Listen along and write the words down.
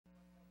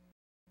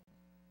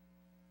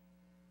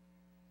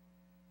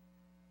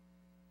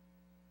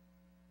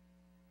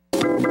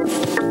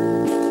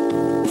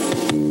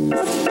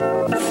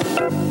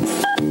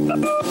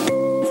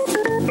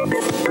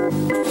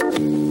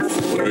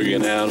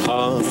working out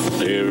hard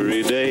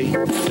every day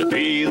to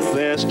be the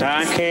best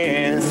I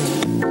can.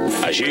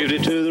 I shoot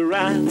it to the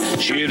right,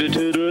 shoot it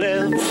to the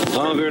left,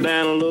 hunker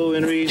down low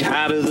and reach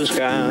high to the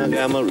sky. I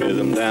got my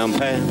rhythm down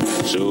pat,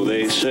 so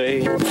they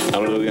say.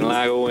 I'm looking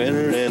like a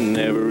winner in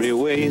every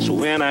way. So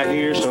when I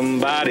hear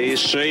somebody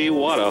say,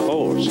 what a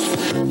horse,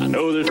 I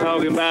know they're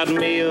talking about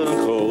me, of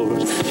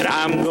course. And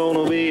I'm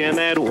gonna be in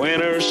that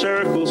winner's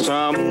circle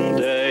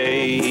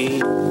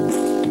someday.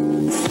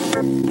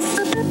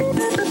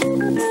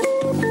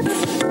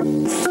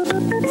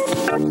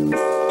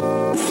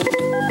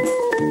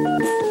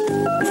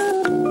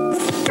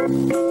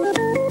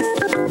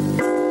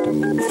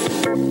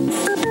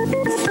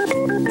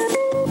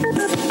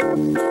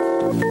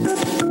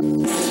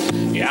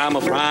 I'm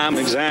a prime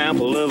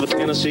example of a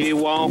Tennessee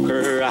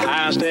walker, a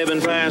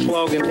high-stepping,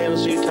 fast-walking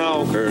Tennessee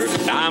talker.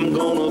 I'm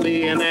gonna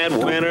be in that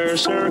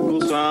winner's circle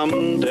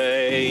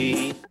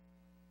someday.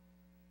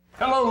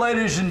 Hello,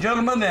 ladies and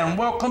gentlemen, and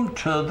welcome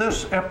to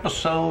this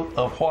episode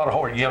of What a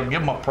Horse. Yeah,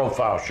 give him a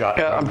profile shot.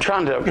 Yeah, I'm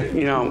trying to,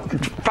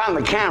 find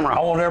the camera.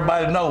 I want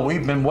everybody to know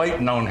we've been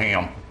waiting on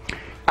him.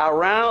 I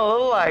ran a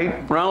little late.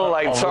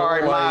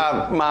 Sorry,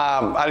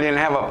 I didn't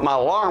have my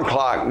alarm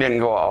clock didn't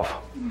go off.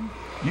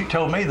 You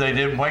told me they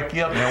didn't wake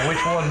you up. Now, which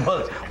one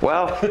was it?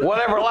 Well,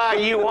 whatever lie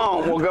you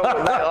want, we'll go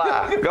with that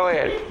lie. Go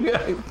ahead.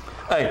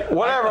 Hey,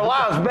 whatever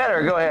lie's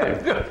better, go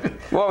ahead.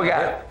 What we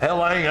got?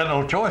 Hell, I ain't got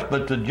no choice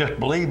but to just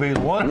believe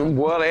either one.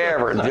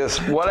 Whatever,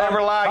 just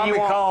whatever lie you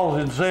want. Tommy calls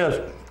and says,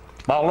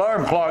 my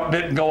alarm clock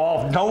didn't go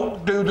off.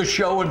 Don't do the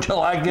show until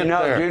I get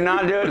there. No, do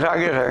not do it until I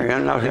get there.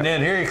 And then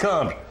here he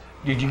comes.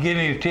 Did you get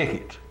any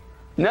tickets?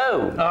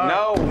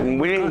 No,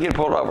 we didn't get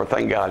pulled over,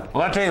 thank God.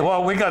 Well, I tell you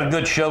what, we got a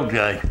good show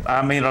today.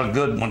 I mean, a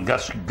good one.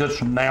 Got some good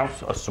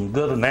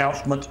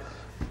announcements.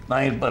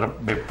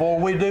 But before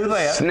we do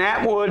that,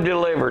 Snapwood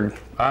delivered.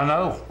 I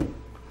know.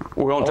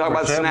 We're going to talk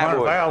about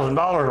Snapwood.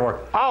 $700,000 worth.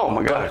 Oh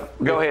my God!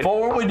 Go ahead.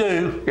 Before we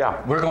do,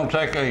 we're going to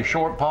take a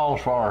short pause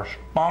for our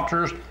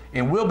sponsors,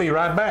 and we'll be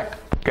right back.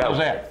 Go. How's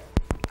that?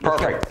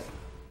 Perfect.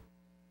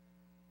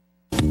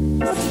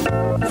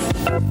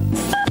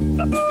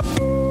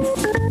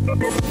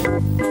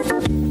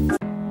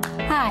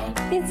 Hi,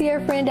 it's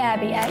your friend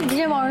Abby at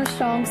Jim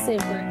Armstrong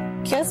Subaru.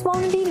 Just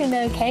wanted you to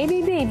know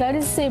KBB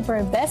voted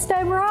Subaru best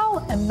overall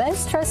and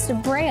most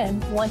trusted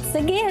brand once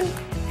again.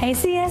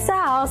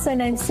 ACSI also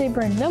named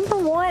Subaru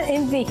 #1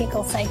 in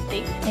vehicle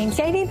safety, and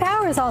J.D.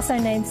 Power also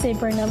named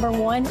Subaru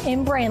 #1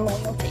 in brand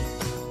loyalty.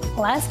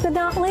 Last but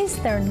not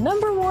least, they're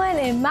 #1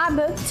 in my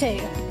book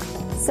too.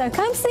 So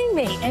come see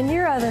me and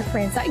your other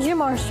friends at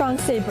Jim Armstrong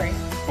Subaru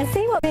and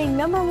see what being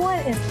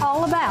 #1 is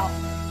all about.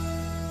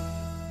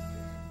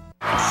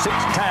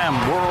 Six-time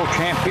world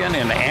champion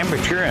in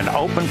amateur and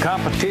open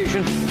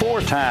competition, 4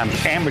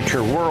 times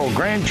amateur world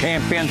grand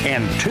champion,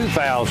 and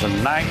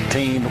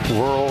 2019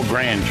 world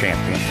grand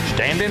champion.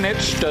 Standing at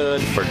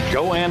stud for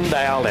Joanne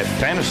Dowell at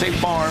Fantasy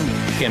Farm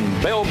in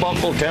Bell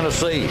Buckle,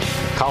 Tennessee.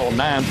 Call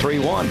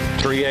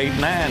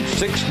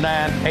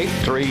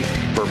 931-389-6983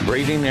 for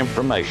breeding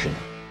information.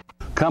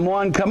 Come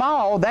one, come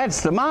all,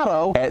 that's the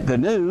motto at the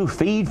new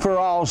Feed for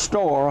All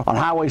store on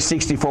Highway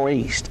 64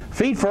 East.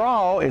 Feed for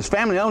All is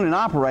family owned and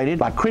operated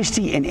by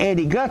Christy and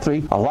Eddie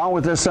Guthrie along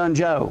with their son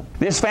Joe.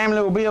 This family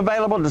will be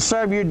available to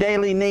serve your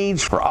daily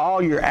needs for all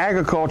your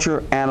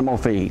agriculture animal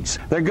feeds.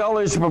 Their goal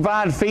is to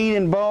provide feed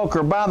in bulk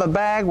or by the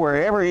bag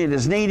wherever it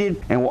is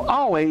needed and will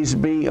always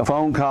be a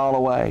phone call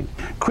away.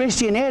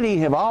 Christy and Eddie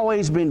have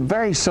always been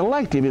very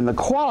selective in the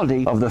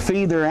quality of the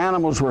feed their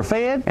animals were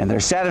fed, and their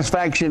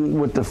satisfaction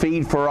with the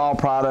Feed for All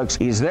products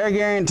is their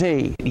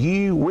guarantee.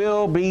 You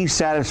will be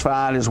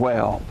satisfied as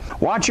well.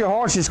 Watch your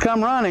horses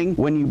come running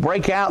when you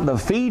break out the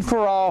Feed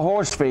for All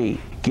horse feed.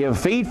 Give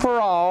Feed for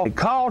All a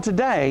call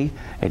today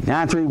at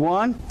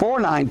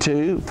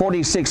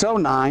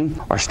 931-492-4609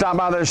 or stop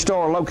by their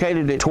store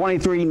located at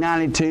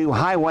 2392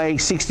 Highway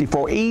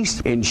 64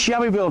 East in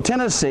Shelbyville,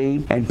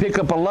 Tennessee, and pick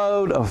up a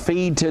load of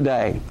feed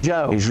today.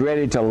 Joe is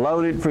ready to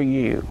load it for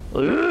you.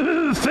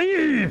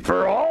 Feed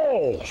for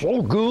All,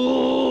 so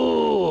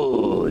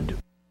good.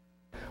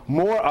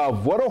 More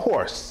of What a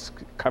Horse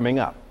coming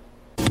up.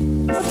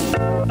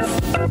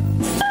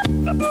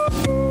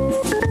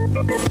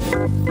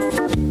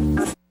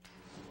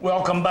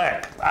 Welcome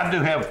back. I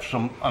do have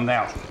some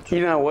announcements.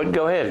 You know what?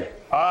 Go ahead.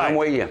 All right. I'm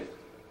with you.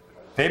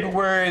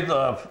 February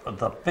the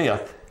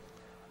 5th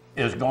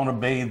is going to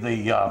be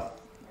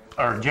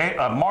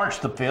March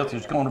the 5th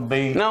is going to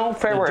be... No,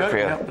 February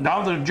 5th.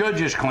 No, the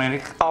Judges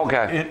Clinic.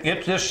 Okay.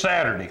 It's this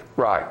Saturday.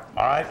 Right.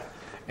 All right.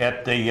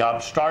 At the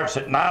starts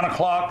at 9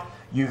 o'clock.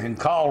 You can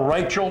call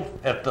Rachel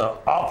at the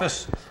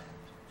office,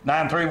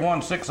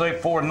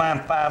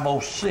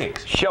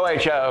 931-684-9506. Show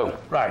HO.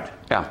 Right.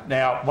 Yeah.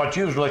 Now, what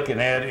you was looking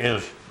at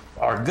is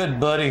our good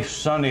buddy,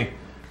 Sonny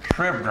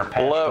Scribner,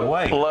 passed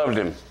away. Loved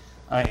him.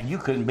 You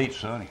couldn't beat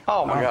Sonny.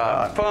 Oh my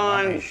God.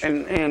 Fun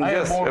and I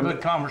just... had more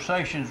good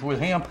conversations with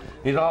him.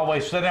 He'd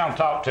always sit down and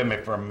talk to me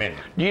for a minute.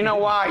 Do you know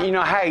why? You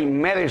know how he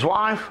met his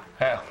wife?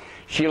 How?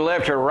 She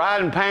left her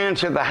riding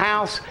pants at the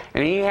house,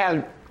 and he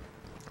had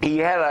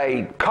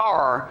a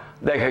car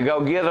They could go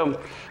get them,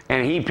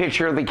 and he picked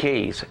her the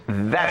keys.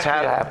 That's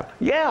how it happened.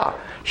 Yeah,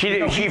 she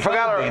did. She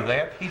forgot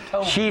her.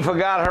 She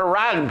forgot her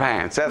riding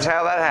pants. That's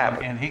how that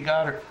happened. And he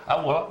got her.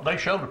 Well, they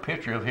showed a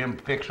picture of him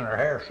fixing her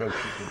hair so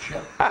she could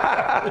show.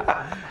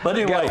 But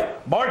anyway,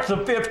 March the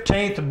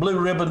 15th, the Blue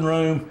Ribbon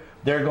Room.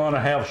 They're going to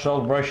have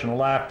Celebration of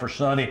Life for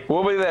Sonny.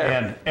 We'll be there,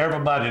 and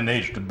everybody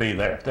needs to be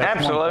there. That's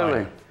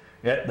absolutely.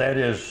 That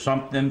is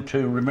something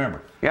to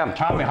remember. Yeah.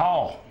 Tommy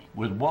Hall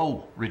with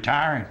Woe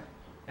retiring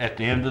at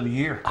the end of the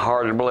year.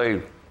 Hard to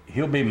believe.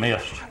 He'll be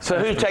missed. So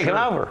who's taking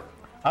over?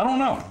 I don't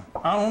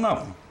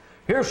know.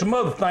 Here's some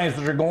other things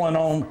that are going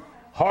on.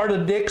 Heart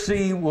of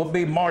Dixie will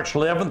be March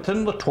 11th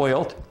and the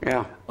 12th.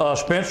 Yeah.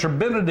 Spencer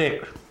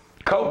Benedict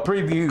Coat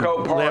preview.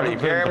 Coat party.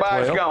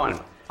 Everybody's going.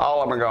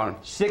 All of them are going.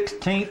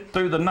 16th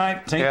through the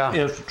 19th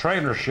is the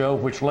trailer show,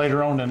 which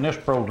later on in this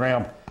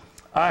program,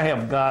 I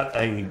have got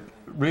a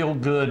real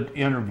good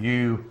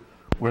interview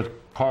with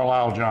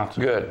Carlisle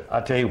Johnson. Good.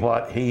 I tell you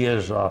what, he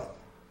is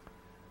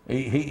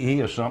he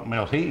is something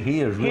else.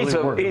 He is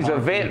really he's a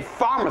vet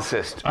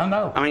pharmacist. I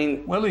know. I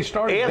mean, well, he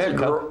started.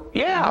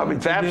 Yeah,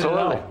 it's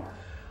absolutely.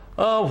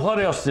 What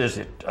else is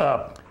it?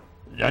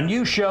 A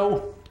new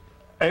show,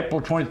 April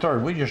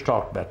 23rd. We just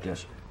talked about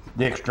this.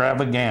 The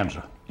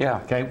Extravaganza. Yeah.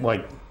 Can't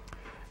wait.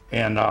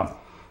 And on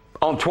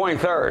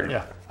 23rd.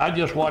 Yeah.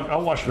 I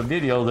watched the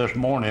video this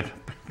morning.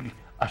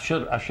 I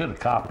should have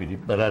copied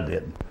it, but I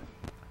didn't.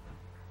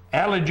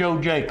 Allie Joe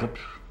Jacobs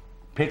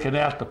picking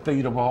out the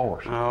feet of a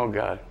horse. Oh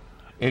God.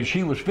 And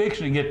she was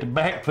fixing to get the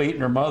back feet,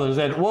 and her mother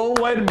said, "Whoa,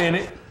 wait a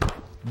minute.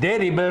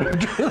 Daddy better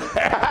do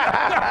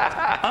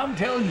that." I'm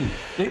telling you.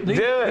 These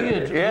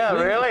kids, yeah,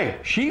 really?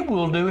 She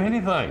will do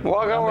anything.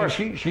 Well,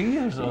 she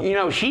is a... You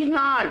know,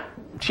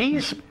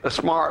 she's a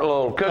smart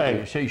little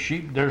cookie. Hey,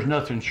 there's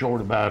nothing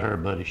short about her,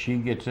 buddy. She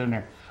gets in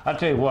there. I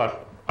tell you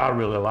what I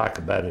really like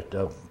about it,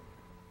 though,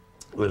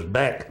 was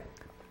back,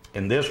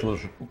 and this was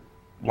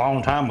a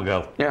long time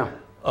ago. Yeah.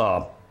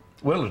 Well,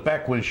 it was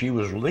back when she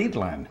was lead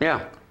line.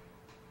 Yeah.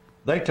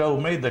 They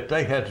told me that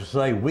they had to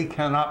say, we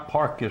cannot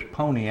park this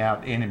pony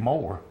out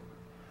anymore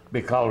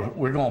because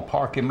we're going to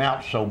park him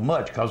out so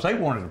much, because they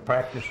wanted to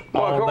practice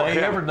all day,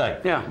 every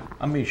day. Yeah.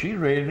 I mean, she's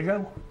ready to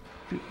go.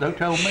 They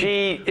told me.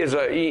 She is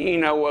you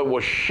know, what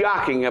was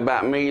shocking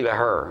about me to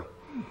her,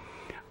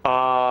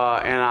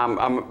 and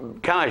I'm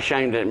kind of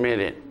ashamed to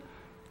admit it,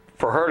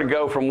 for her to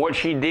go from what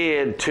she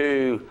did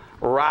to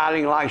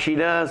riding like she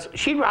does.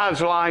 She rides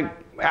like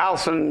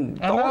Allison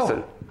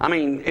Thorson. I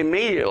mean,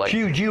 immediately.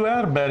 Chewed you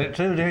out about it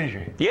too, didn't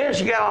she? Yeah,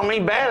 she got on me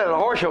bad at the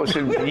horse show. She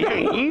said,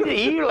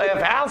 you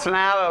left Allison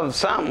out of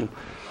something.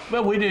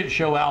 Well, we didn't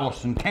show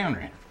Allison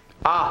countering.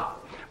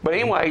 But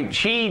anyway,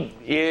 she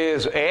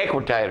is an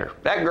equitator.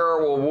 That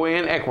girl will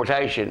win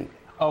equitation.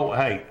 Oh,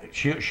 hey,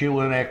 she'll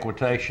win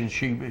equitation.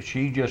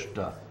 She just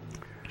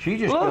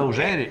goes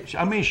at it.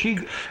 I mean,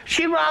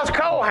 she rides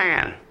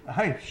Cohan.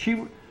 Hey,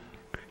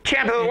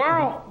 champion of the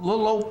world.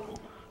 Little old.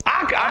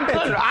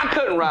 I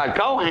couldn't ride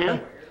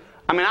Cohan.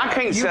 I mean, I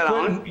can't sit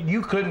on it.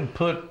 You couldn't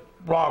put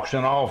rocks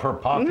in all of her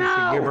pockets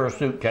and give her a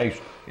suitcase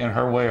and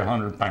her weigh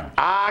 100 pounds.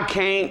 I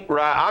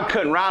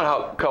couldn't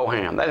ride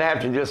Cohan. They'd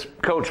have to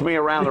just coach me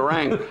around the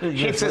ring.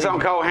 She sits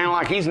on Cohan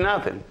like he's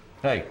nothing.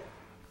 Hey,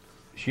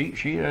 she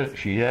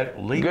had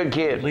Lee. Good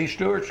kid. Lee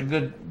Stewart's a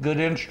good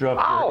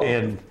instructor,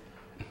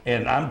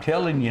 and I'm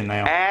telling you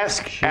now.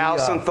 Ask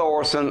Allison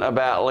Thorson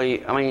about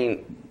Lee. I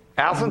mean,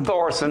 Allison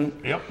Thorson.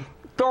 Yep.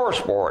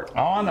 Thorsport.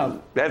 Oh, I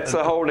know. That's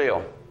the whole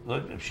deal.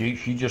 Look, she's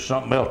just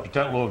something else. But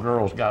that little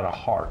girl's got a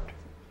heart.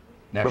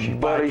 Now she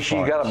got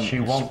a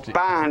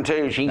spine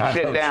too. She can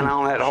sit down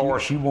on that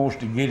horse. She wants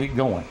to get it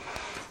going.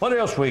 What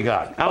else we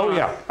got?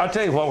 Yeah, I'll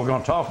tell you what we're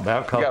going to talk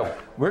about. Cause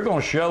we're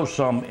going to show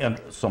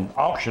some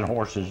auction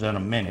horses in a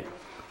minute,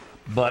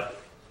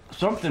 but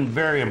something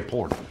very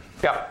important.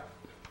 Yeah.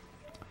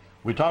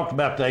 We talked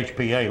about the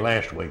HPA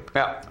last week.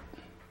 Yeah.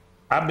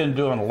 I've been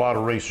doing a lot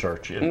of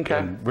research, and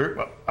okay.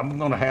 I'm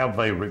going to have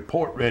a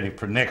report ready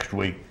for next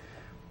week,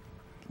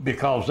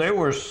 because there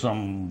were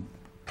some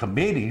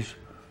committees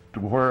to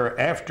where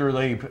after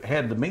they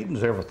had the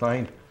meetings and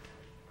everything,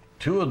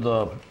 two of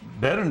the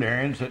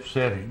veterinarians that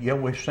said, yeah,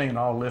 we've seen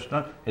all this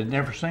stuff, had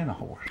never seen a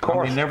horse. Of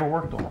course. I mean, never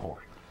worked on a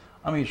horse.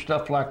 I mean,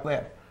 stuff like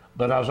that.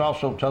 But I was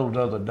also told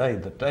the other day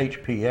that the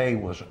HPA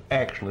was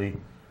actually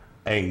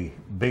a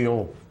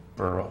bill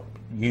for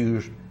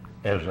used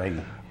as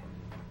a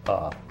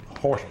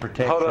horse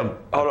protection.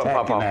 Hold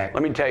up, Papa.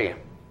 Let me tell you.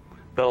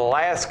 The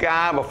last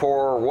guy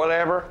before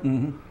whatever,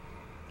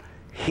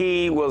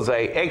 he was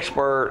an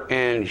expert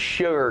in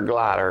sugar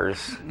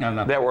gliders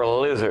that were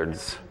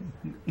lizards.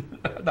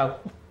 No.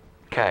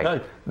 Okay,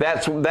 no.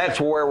 That's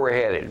where we're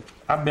headed.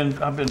 I've been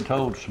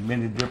told so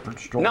many different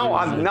stories.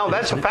 No,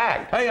 that's a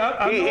fact. Hey,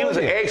 he was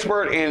an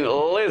expert in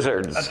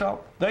lizards. I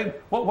thought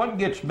what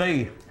gets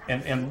me,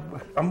 and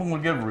I'm going to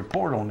give a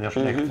report on this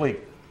next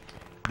week.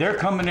 They're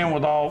coming in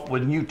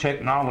with new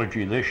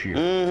technology this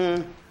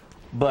year,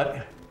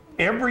 but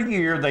every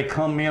year they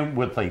come in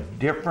with a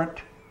different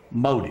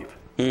motive.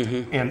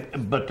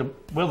 But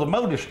the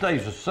motive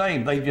stays the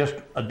same. They just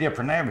a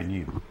different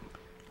avenue.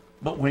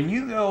 But when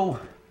you go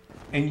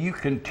and you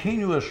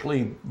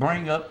continuously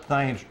bring up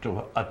things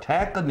to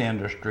attack an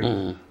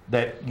industry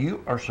that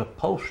you are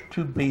supposed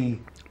to be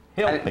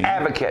helping. An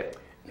advocate.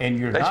 And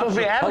you're They're not supposed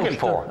to be advocating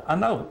for. I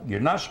know. You're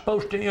not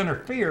supposed to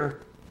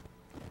interfere,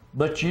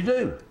 but you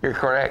do. You're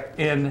correct.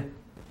 And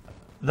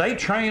they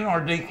train our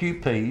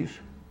DQPs.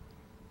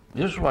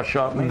 This is what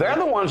shocked me. They're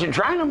the ones that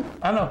train them.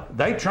 I know.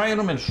 They train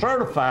them and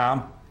certify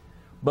them.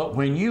 But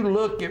when you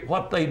look at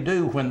what they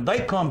do when they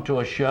come to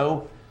a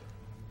show,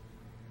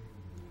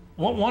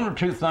 one or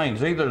two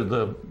things. Either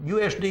the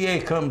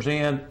USDA comes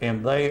in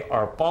and they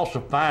are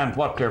falsifying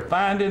what they're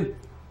finding,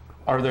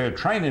 or their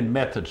training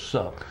methods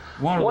suck.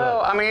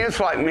 Well, I mean, it's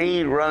like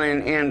me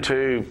running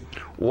into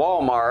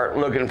Walmart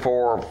looking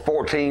for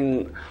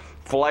 14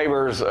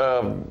 flavors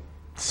of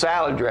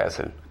salad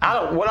dressing.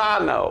 What I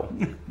know,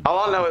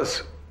 all I know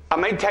is I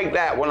may take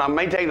that one. I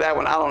may take that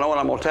one. I don't know what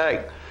I'm going to take.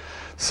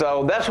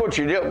 So that's what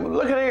you do.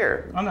 Look at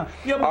here. I know.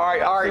 Yeah, all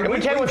right. Let me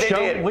tell you what they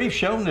did. We've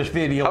shown this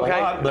video a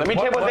lot. Let me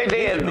tell you what they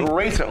did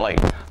recently.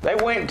 They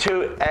went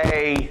to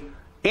a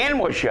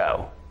INWA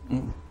show,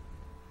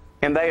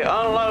 and they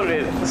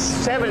unloaded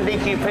 7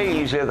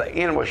 DQPs at the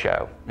INWA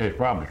show. It's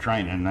probably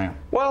training now.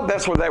 Well,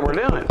 that's what they were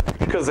doing.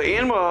 Because the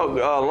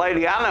INWA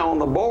lady I know on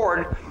the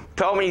board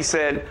told me, he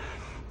said,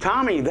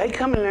 Tommy, they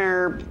come in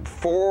there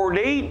 4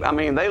 deep. I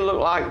mean, they look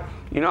like,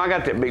 I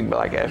got that big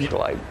black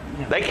Escalade.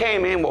 Yeah. They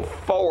came in with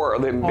 4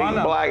 of them big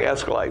black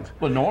Escalades.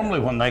 Well, normally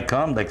when they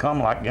come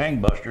like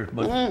gangbusters.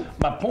 But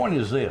my point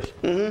is this.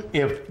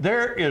 If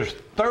there is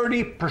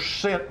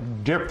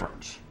 30%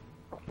 difference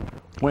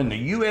when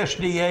the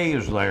USDA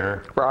is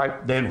there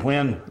than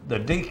when the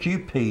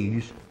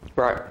DQPs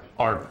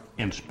are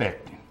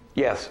inspecting.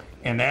 Yes.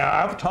 And now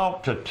I've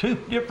talked to 2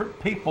 different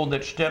people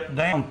that stepped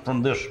down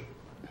from this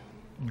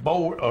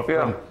board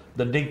from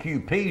the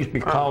DQPs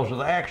because of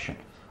the action.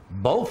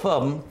 Both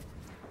of them,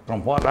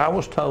 from what I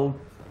was told,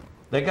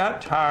 they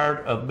got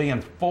tired of being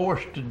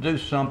forced to do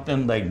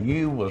something they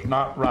knew was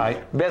not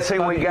right. Best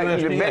thing we got.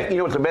 You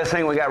know what's the best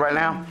thing we got right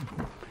now?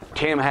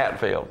 Tim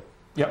Hatfield.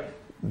 Yep.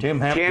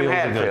 Tim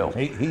Hatfield.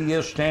 He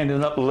is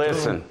standing up.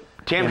 Listen,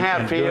 Tim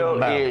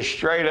Hatfield is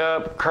straight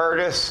up.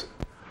 Curtis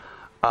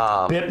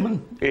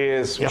Pittman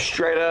is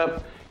straight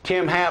up.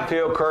 Tim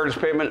Hatfield, Curtis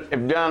Pittman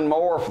have done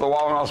more for the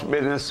Walnut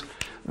business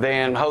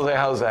than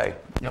Jose.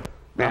 Yep.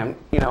 Man,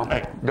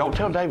 don't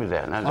tell David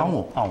that.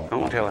 No, I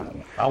won't tell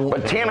him.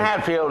 But Tim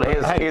Hatfield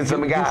is the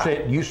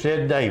guy. You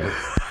said David.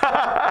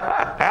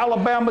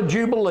 Alabama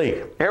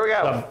Jubilee. Here we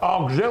go. The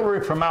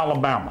auxiliary from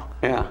Alabama.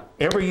 Yeah.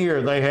 Every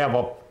year they have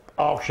a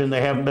auction.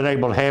 They haven't been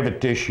able to have it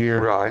this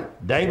year. Right.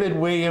 David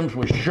Williams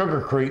with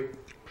Sugar Creek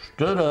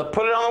stood up.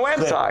 Put it on the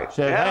website.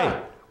 Said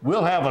hey,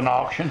 we'll have an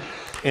auction.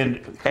 And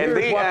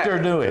here's what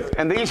they're doing.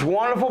 And these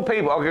wonderful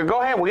people. Okay,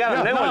 go ahead. We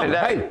got a new one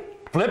today. Hey,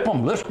 flip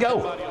them. Let's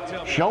go.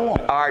 Show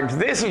them. All right.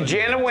 This is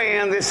Jenna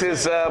Wynn. This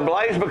is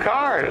Blaze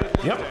Bacard.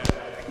 Yep.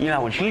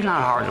 She's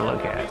not hard to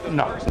look at.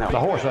 No. The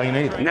horse ain't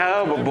either.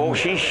 No, but boy,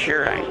 she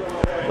sure ain't.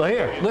 Well,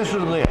 here, listen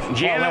to this.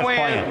 Jenna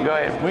Wynn. Go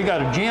ahead. We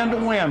got a Jen to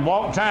Win,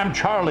 Walk Time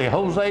Charlie,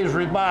 Jose's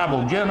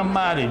Revival, Jenna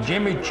Mighty,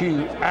 Jimmy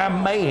Chew,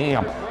 I'm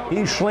Mayhem,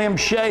 He's Slim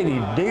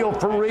Shady, Deal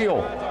for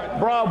Real,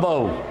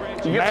 Bravo,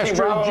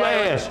 Master of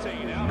Jazz.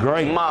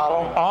 Great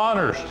model.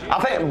 Honors. I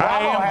think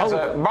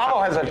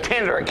Bravo has a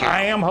Tinder account.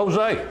 I am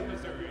Jose.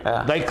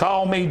 They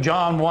call me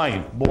John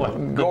Wayne.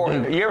 Boy.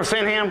 Gordon. You ever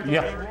seen him?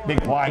 Yeah.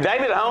 Big white.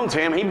 David owns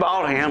him. He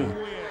bought him.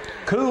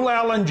 Cool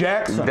Alan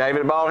Jackson.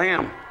 David bought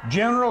him.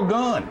 General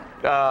Gunn.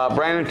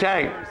 Brandon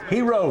Tate.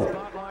 Hero.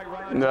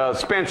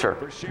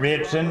 Spencer.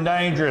 Rich and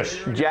Dangerous.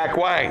 Jack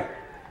Way.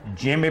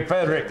 Jimmy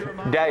Frederick.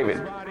 David.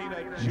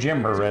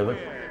 Jimmer, rather.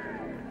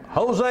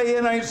 Jose,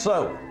 it ain't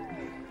so.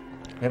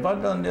 Have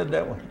I did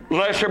that one?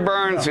 Lester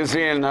Burns is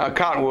in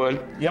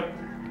Cottonwood. Yep.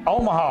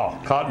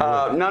 Omaha,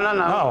 Cottonwood.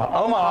 No.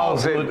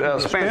 Omaha's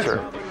at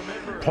Spencer.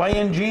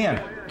 Playing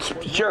Gin.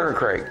 Sugar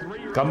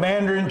Creek.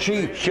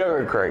 Commander-in-Chief.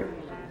 Sugar Creek.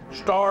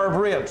 Star of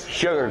Ritz.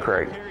 Sugar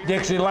Creek.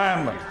 Dixie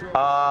Lineman.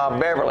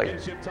 Beverly.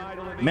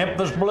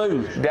 Memphis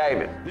Blues.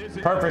 David.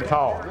 Perfect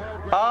Hall.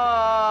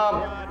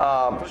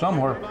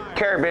 Somewhere.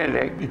 Carrie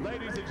Benedict.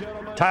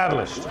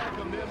 Titleist.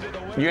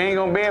 You ain't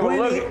gonna be able to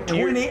look.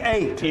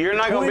 28. You're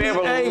not gonna be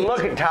able to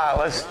look at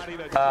Titleist.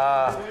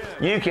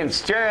 You can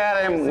stare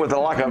at him with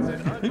like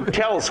a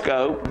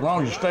telescope. As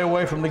long as you stay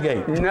away from the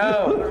gate.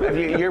 No,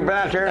 you're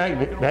back there.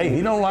 Hey,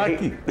 he don't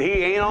like you. He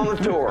ain't on the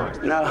tour.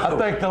 No. I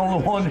think the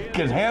only one that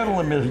can handle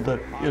him is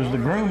the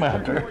groom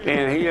out there.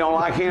 And he don't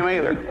like him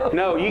either.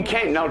 No, you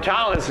can't. No,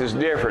 Titleist is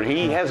different.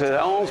 He has his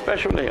own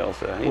special deal.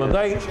 So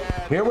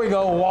here we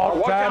go.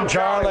 Walk Time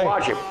Charlie.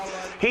 Watch it.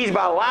 He's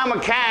by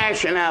Lima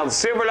Cash and now the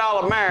Silver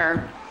Dollar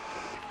Mare.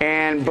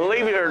 And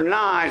believe it or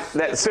not,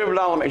 that Silver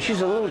Dollar Mare,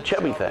 she's a little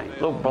chubby thing.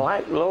 Little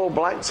black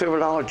Silver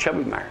Dollar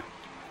chubby mare.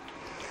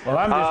 Well,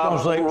 I'm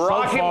just going to say,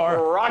 so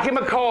far. Rocky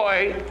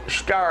McCoy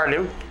starred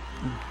him.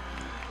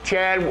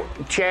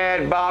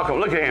 Chad Balcom,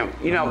 look at him.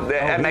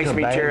 That makes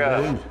me tear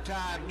up.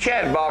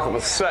 Chad Balcom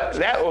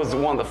that was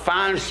one of the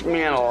finest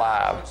men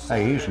alive.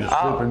 Hey, he's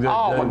super good.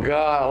 Oh my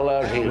God, I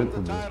love him.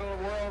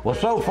 Well,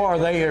 so far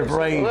they have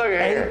raised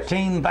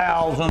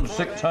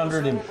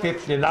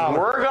 $18,650.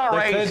 We're gonna They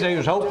raise. said they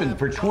was hoping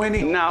for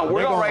 20. No, we're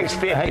They're gonna raise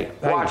 50. Hey,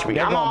 Watch me.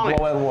 They're I'm on gonna it.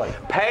 blow it away.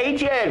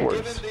 Paige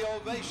Edwards,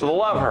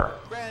 love her.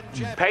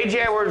 Paige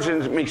Edwards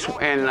and Keith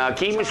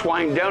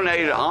McSwain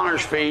donated an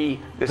honors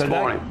fee this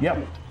morning.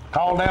 Yep.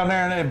 Call down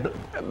there and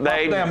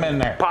they pop them in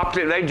there. Popped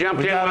it. They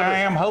jumped We in. got with our it.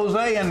 Am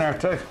Jose in there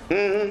too.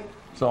 Mm-hmm.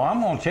 So I'm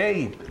gonna tell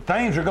you,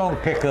 things are gonna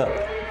pick up.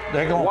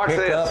 They're gonna Watch pick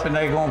this. up, and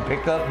they're gonna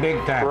pick up big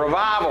time.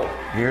 Revival.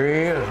 Here he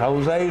is,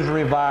 Jose's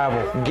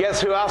Revival.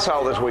 Guess who I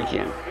saw this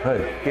weekend? Who?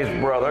 His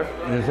brother.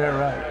 Is that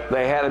right?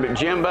 They had him at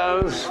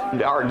Jimbo's,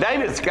 or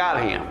David's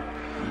got him.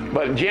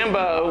 But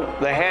Jimbo,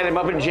 they had him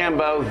up at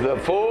Jimbo's, the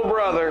full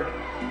brother,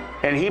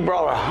 and he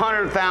brought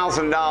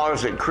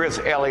 $100,000 at Chris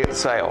Elliott's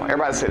sale.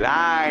 Everybody said,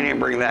 I didn't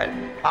bring that.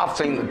 I've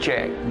seen the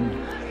check.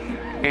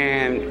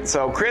 And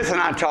so Chris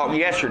and I talked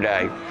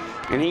yesterday,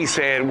 and he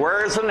said,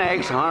 where's the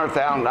next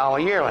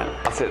 $100,000 yearling?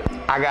 I said,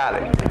 I got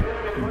it.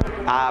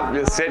 I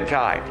just sit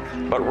tight.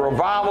 But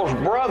Revival's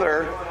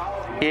brother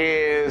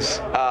is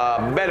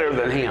better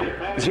than him.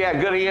 See how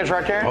good he is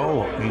right there?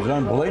 Oh, he's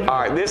unbelievable.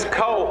 All right, this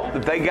colt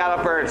that they got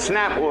up there at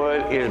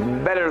Snapwood is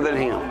better than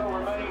him.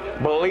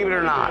 Believe it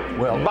or not.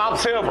 Well, Bob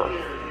Silver.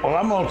 Well,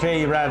 I'm going to tell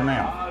you right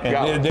now,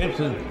 and this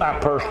is my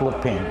personal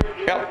opinion.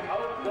 Yep.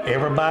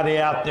 Everybody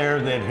out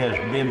there that has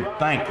been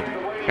thinking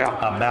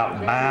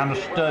about buying a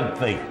stud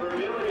feed,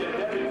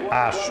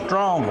 I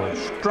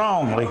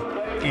strongly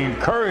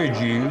encourage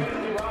you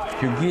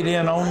to get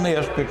in on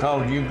this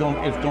because it's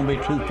going to be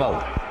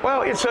twofold.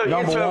 Well, it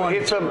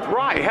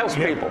helps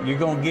people. You're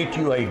going to get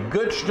you a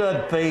good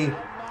stud feed,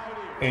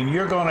 and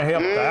you're going to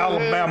help the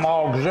Alabama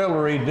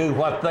Auxiliary do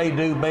what they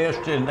do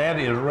best, and that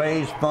is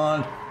raise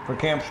funds for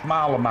Camp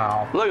Smile a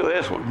Mile. Look at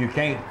this one. You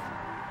can't.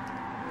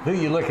 Who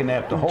you looking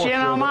at, the horse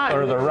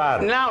or the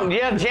rider? No,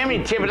 yeah,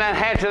 Jimmy tipping that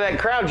hat to that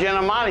crowd, Jen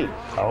Almighty.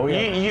 Oh,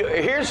 yeah.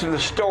 Here's the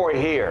story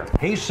here.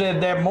 He said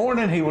that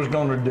morning he was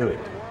going to do it.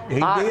 He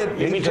did.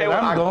 He said,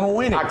 I'm going to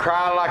win it. I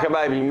cried like a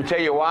baby. Let me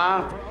tell you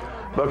why.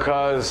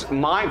 Because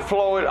Mike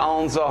Floyd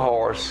owns a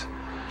horse,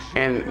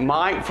 and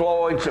Mike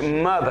Floyd's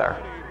mother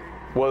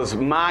was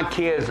my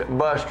kid's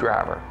bus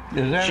driver.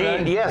 Is that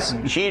right? Yes,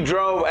 she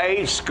drove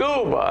a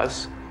school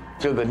bus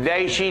to the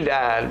day she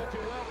died.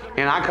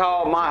 And I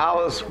called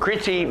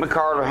Christy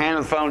McCarter,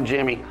 handed the phone to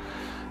Jimmy.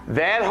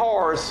 That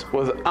horse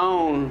was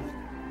owned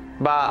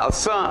by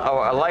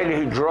a lady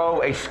who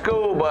drove a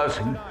school bus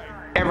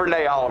every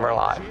day all of her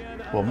life.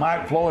 Well,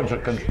 Mike Floyd's a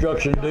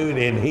construction dude,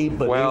 and he's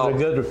a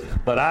good.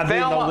 But I do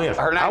know this.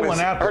 Her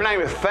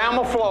name is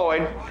Thelma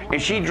Floyd, and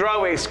she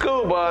drove a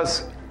school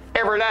bus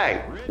every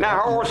day.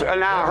 Now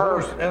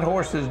that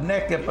horse's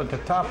neck up at the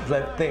top is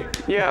that thick.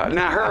 Yeah.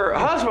 Now her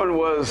husband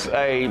was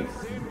a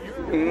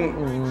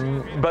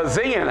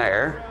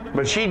bazillionaire,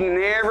 but she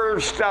never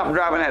stopped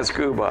driving that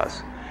school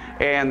bus.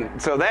 And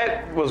so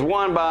that was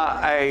won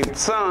by a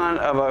son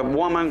of a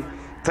woman,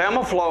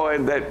 Thelma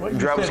Floyd, that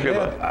drove a school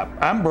bus.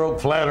 I'm broke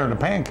flatter than a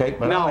pancake,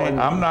 but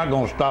I'm not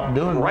going to stop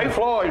doing it. Ray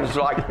Floyd's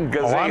like a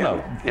gazillion. Oh, I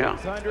know. Yeah.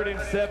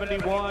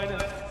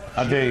 671.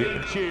 I tell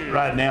you,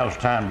 right now it's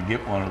time to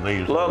get one of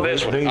these. Love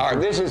this one. All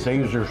right, these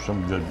are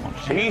some good ones.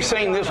 Have you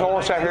seen this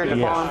horse out here at the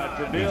farm?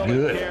 It's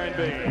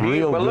good.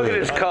 Real but look good.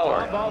 at his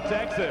color.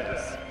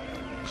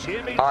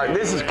 All right,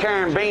 this is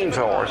Karen Bean's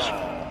horse.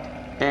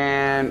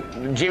 And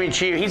Jimmy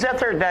Chew, he's out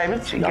there at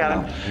David's. He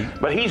got him.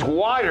 But he's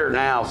wider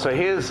now, so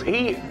there's a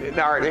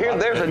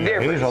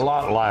difference. He's a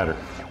lot lighter.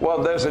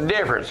 Well, there's a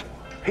difference.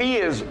 He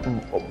is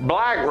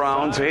black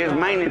roan, so his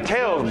mane and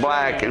tail is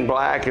black and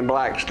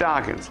black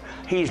stockings.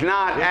 He's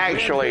not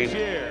actually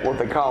what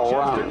they call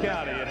roan.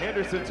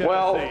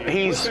 Well,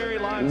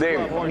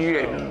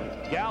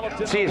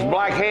 see his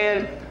black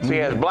head? So he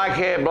has black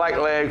head, black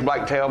legs,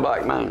 black tail,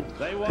 black mane.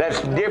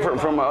 That's different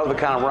from other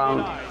kind of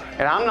roan.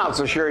 And I'm not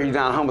so sure he's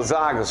not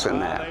homozygous in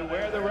that,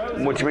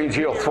 which means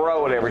he'll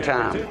throw it every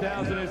time.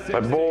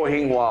 But boy, he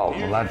can walk.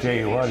 Well, I tell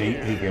you what, he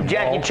can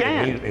Jackie walk.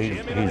 Chan.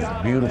 He's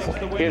beautiful.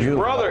 His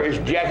brother is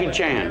Jackie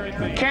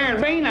Chan. Karen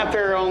Bean out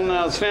there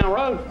on Snell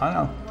Road. I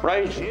know.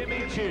 Right?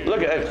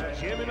 Look at that.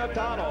 Jimmy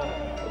McDonald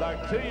with our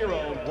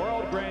 2-year-old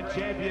World Grand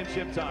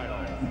Championship title.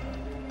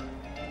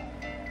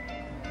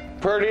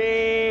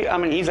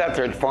 He's out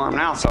there at the farm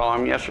now. Saw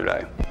him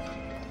yesterday.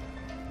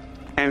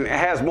 And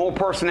has more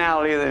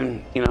personality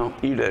than, you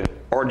do,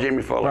 or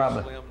Jimmy Fuller.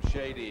 Probably.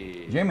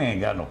 Jimmy ain't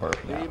got no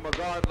personality.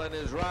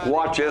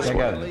 Watch this They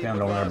got to one.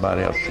 depend on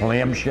everybody else.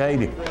 Slim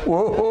Shady.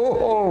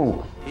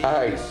 Whoa.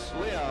 Hey.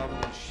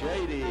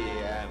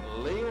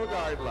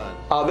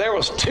 There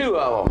was 2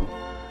 of them.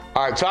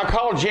 All right, so I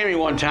called Jimmy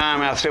one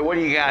time, and I said, what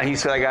do you got? He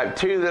said, I got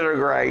 2 that are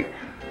great,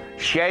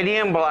 Shady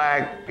and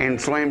Black and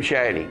Slim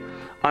Shady.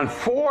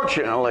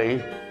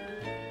 Unfortunately,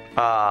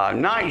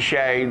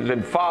 Nightshade,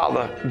 the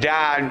father,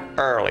 died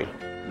early.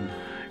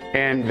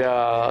 And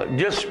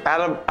just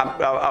out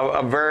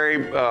of a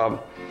very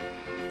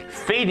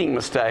feeding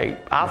mistake,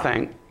 I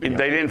think. They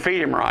didn't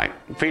feed him right.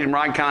 Feed him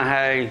right kind of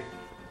hay.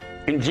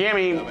 And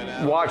Jimmy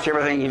watched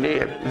everything he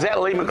did. Is that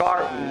Lee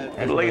McCart?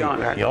 Lee on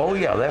there. Oh,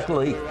 yeah, that's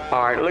Lee.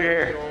 All right, look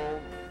here.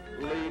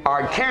 All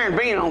right, Karen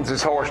Bean owns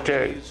this horse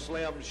too.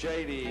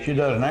 She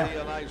does now.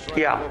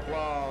 Yeah.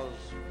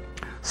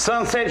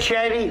 Sunset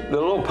Shady, the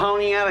little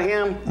pony out of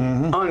him,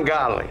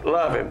 ungodly.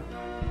 Love him.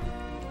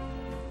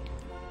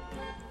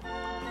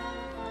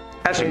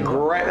 That's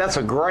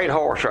a great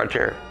horse right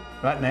there.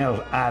 Right now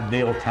is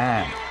ideal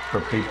time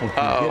for people to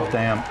get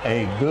them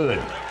a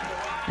good.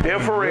 Deal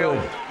for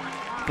real.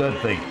 Good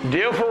thing.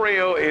 Deal for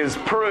real is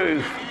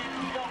proof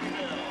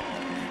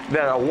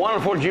that a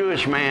wonderful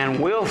Jewish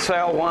man will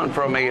sell one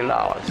for $1 million.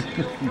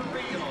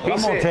 I'm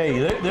going to tell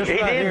you, this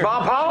he right did. here.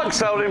 Bob Pollock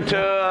sold him to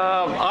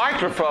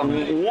Eichler for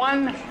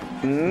 $1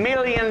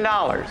 million.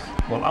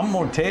 Well, I'm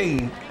going to tell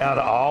you, out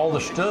of all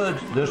the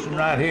studs, this one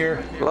right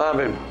here, Love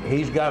him.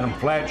 he's got him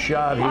flat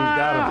shot. He's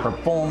got a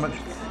performance.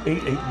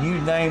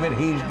 You name it,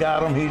 he's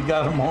got them. He's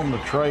got them on the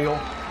trail.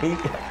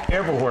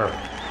 Everywhere.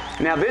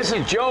 Now, this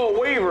is Joel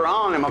Weaver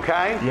on him,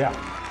 okay? Yeah.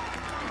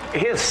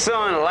 His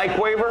son, Lake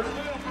Weaver.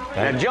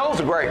 Now, Joel's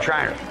a great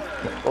trainer.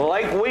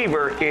 Lake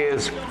Weaver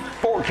is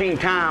 14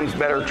 times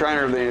better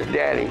trainer than his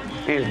daddy,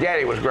 and his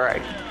daddy was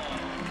great.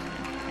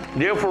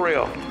 Deal for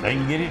real. They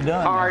can get it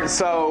done. All right,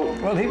 so...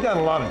 Well, he's got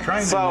a lot of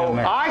training So in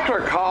there.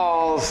 Eichler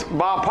calls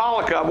Bob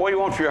Pollock up, what do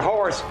you want for your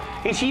horse?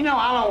 He said,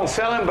 I don't want to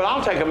sell him, but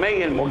I'll take $1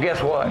 million. Well,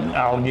 guess what?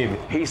 I'll give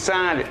it. He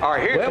signed it. All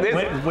right, here.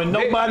 Well, when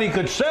nobody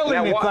could sell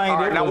Now, anything,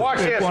 all right, now watch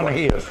it's this one of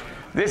his.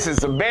 This is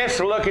the best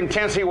looking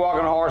Tennessee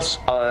walking horse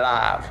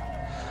alive.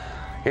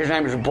 His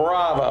name is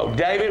Bravo.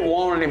 David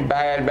wanted him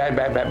bad.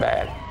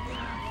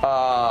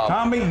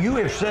 Tommy, you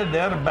have said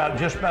that about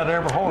just about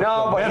every horse.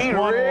 No, The but best he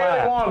one really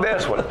alive. wanted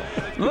this one.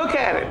 Look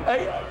at him.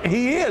 Hey,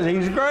 he is.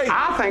 He's great.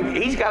 I think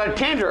he's got a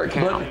tender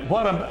account.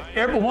 But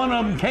every one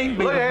of them can't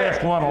be Look the at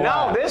best it. one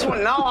alive. No, this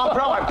one. No, I'm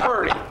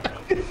talking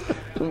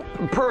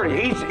about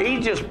Purdy.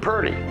 He's just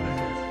Purdy.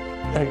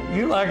 Hey,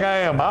 you like I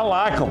am. I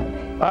like them.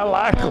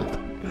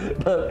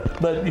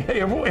 But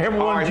everyone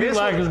Right, you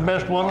like one, is the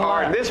best one All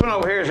alive. right, this one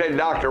over here is at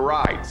Dr.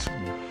 Wright's.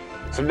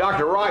 So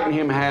Dr. Wright and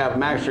him have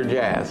Master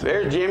Jazz.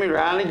 There's Jimmy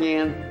riding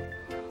again.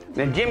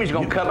 Then Jimmy's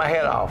going to cut my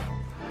head off.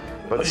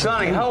 But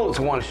Sonny Holt's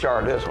the one that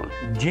started this one.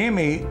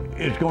 Jimmy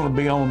is going to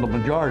be on the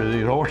majority of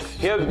these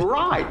horses. Yeah,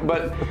 right,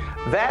 but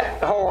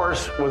that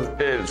horse was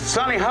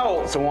Sonny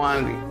Holt's the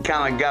one that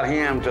kind of got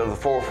him to the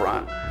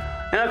forefront.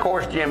 And of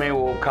course, Jimmy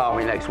will call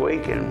me next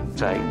week and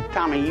say,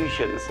 Tommy, you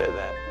shouldn't have said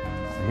that.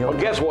 Well,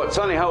 guess what?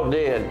 Sonny Holt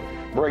did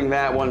bring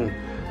that one.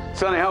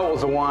 Sonny Holt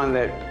was the one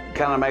that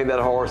kind of made that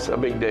horse a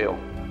big deal.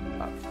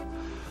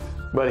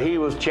 But he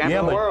was champion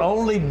of the world.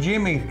 Only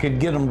Jimmy could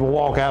get him to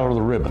walk out of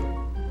the ribbon.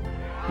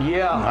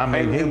 Yeah, I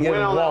mean, he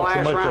went on that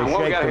last round.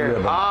 What we got here?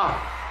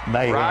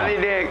 Rodney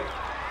Dick.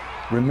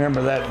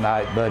 Remember that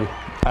night, buddy.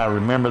 I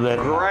remember that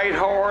Great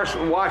horse.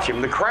 Watch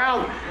him. The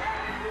crowd,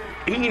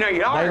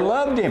 they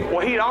loved him.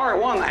 Well, he'd already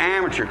won the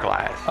amateur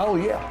class. Oh,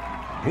 yeah.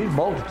 He's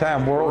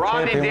multi-time world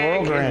champion,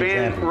 world grand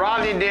champion.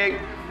 Rodney Dick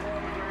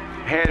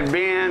had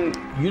been...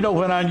 You know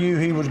when I knew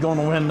he was going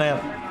to win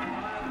that?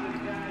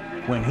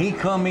 When he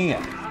come in,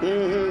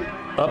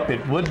 up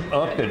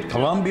at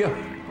Columbia.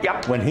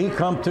 Yep. When he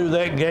come through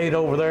that gate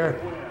over there,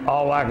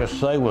 all I could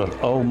say was,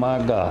 oh my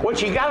God. What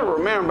you got to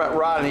remember about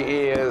Rodney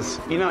is,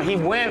 he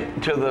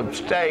went to the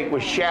stake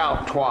with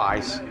Shout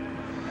twice.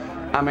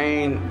 I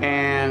mean,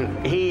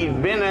 and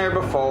he'd been there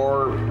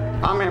before.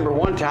 I remember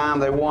one time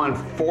they won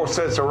 4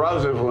 sets of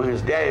roses when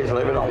his daddy's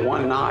living on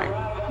one night.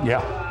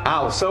 Yeah.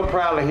 I was so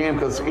proud of him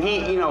because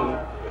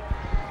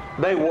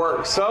they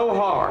worked so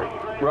hard.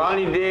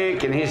 Ronnie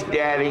Dick and his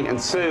daddy and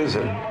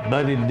Susan.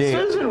 Buddy Dick.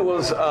 Susan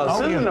was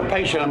Susan a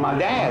patient of my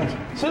dad's.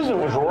 Susan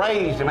was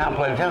raised in Mount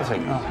Pleasant,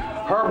 Tennessee.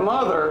 Her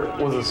mother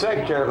was the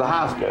secretary of the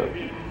high school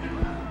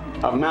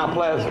of Mount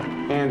Pleasant,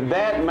 and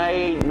that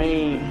made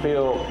me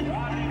feel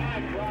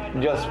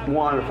just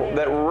wonderful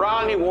that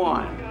Rodney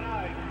won.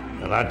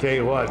 And I tell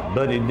you what,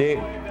 Buddy Dick,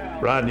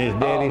 Rodney's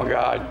daddy. Oh my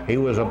God. He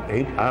was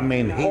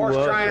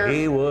trainer.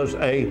 He was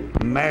a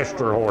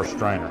master horse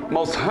trainer.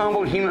 Most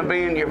humble human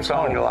being you ever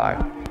saw in your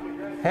life.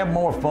 Have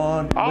more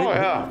fun.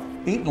 Yeah.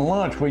 Eating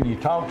lunch when you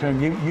talk to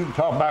him, you can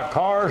talk about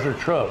cars or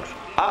trucks.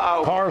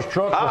 Cars,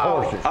 trucks, or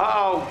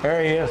horses.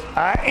 There he is.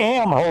 I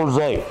am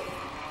Jose.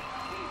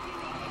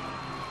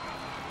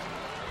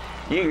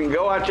 You can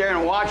go out there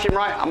and watch him,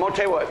 right? I'm going to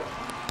tell you what,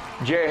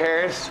 Jerry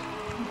Harris,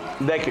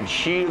 they could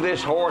shoe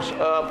this horse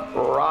up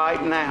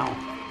right now.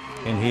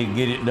 And he'd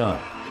get it done.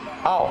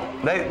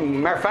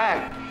 Matter of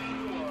fact,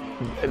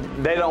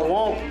 they don't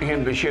want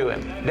him to shoe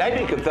him.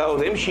 David could throw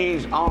them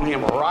shoes on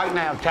him right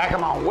now, tack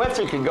them on.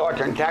 Wesley could go out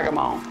there and tack them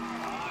on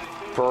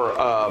for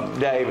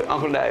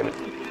Uncle David,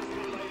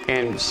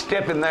 and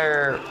step in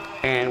there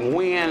and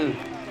win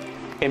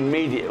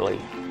immediately.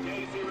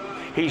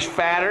 He's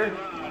fatter,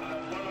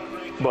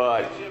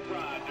 but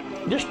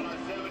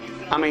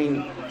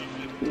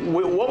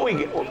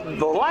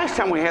the last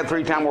time we had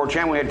 3-time world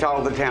champion, we had Tall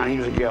of the Town. He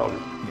was a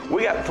gelding.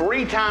 We got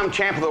 3-time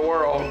champ of the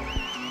world,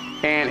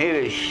 and it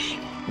is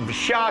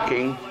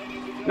shocking,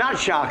 not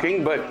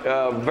shocking, but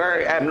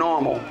very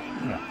abnormal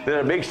that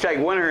a big stake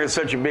winner is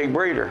such a big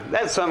breeder.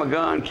 That son of a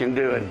gun can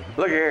do it.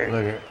 Look here.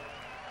 Look here.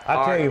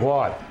 I tell you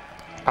what,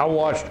 I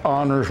watched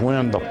Honors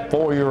win the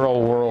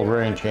 4-year-old World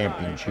Grand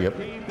Championship,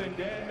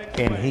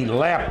 and he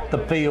lapped the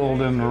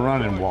field in the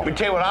running walk. Let me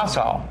tell you what I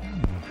saw.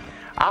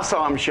 I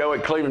saw him show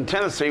at Cleveland,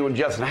 Tennessee with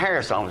Justin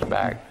Harris on his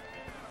back.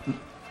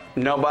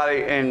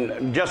 Nobody,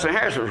 and Justin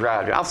Harris was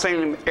riding. I've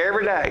seen him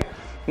every day.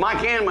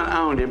 Mike Inman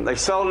owned him. They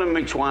sold him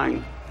to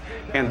McSwain.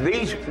 And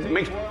these,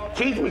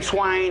 Keith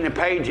McSwain and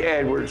Paige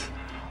Edwards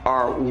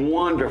are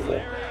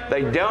wonderful.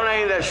 They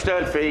donated that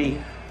stud fee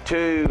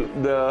to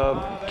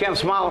the Ken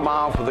Smiley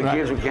Mile for the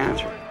kids with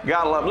cancer.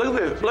 Gotta love it. Look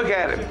at this. Look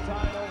at it.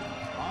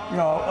 You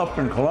know, up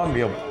in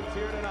Columbia,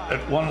 at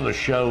one of the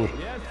shows,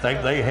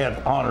 they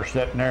had Honors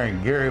sitting there,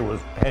 and Gary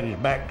had his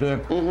back to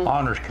him.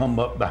 Honors come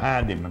up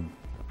behind him and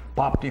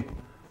popped him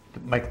to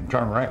make him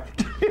turn around.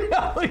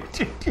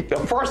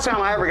 The first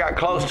time I ever got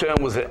close to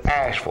him was at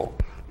Asheville.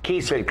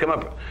 Keith said, "Come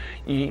up.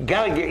 You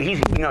gotta get." He's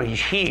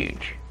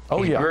huge.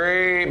 Oh, he's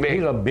very big.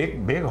 He's a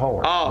big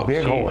horse. Oh,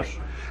 big horse.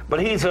 But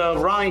he's a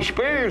Ronnie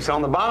Spears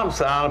on the bottom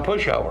side, a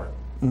pushover.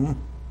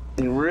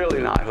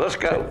 Really nice. Let's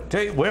go.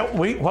 What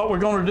we're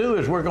going to do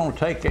is we're going to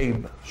take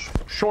a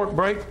short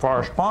break for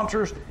our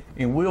sponsors,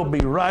 and we'll be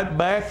right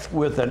back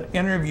with an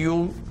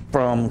interview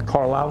from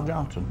Carlisle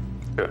Johnson.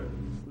 Good.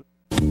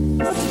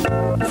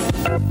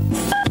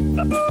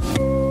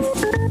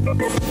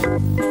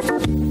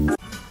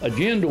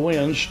 Agenda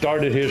Win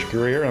started his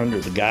career under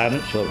the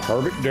guidance of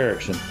Herbert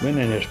Derrickson,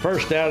 winning his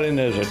first outing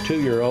as a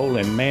 2-year-old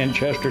in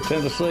Manchester,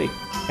 Tennessee.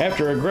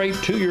 After a great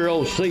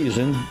 2-year-old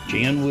season,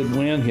 Jen would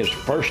win his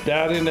first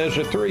outing as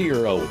a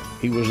 3-year-old.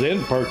 He was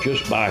then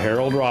purchased by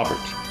Harold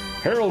Roberts.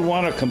 Harold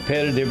won a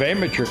competitive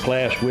amateur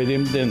class with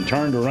him, then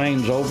turned the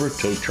reins over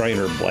to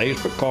trainer Blaise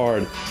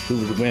Picard, who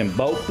would win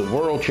both the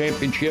World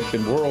Championship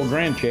and World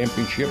Grand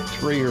Championship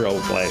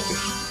 3-year-old classes.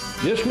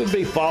 This would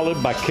be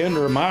followed by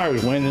Kendra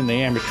Myers winning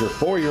the amateur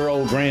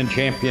 4-year-old Grand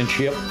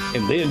Championship,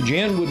 and then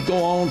Jen would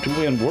go on to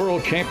win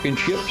World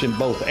Championships in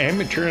both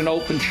amateur and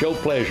open show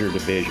pleasure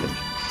divisions.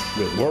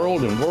 With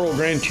World and World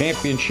Grand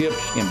Championships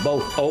in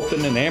both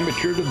open and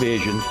amateur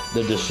divisions,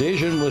 the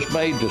decision was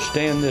made to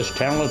stand this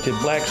talented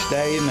black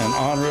stallion in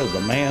honor of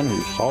the man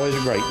who saw his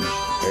greatness,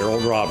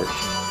 Harold Roberts.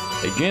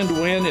 Agenda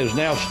Win is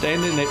now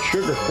standing at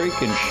Sugar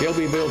Creek in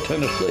Shelbyville,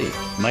 Tennessee.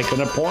 Make an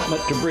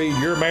appointment to breed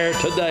your mare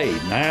today,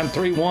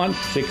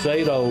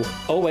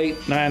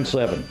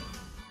 931-680-0897.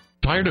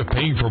 Tired of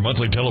paying for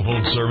monthly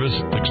telephone service,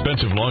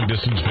 expensive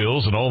long-distance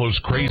bills, and all those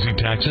crazy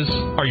taxes?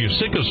 Are you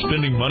sick of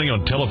spending money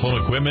on telephone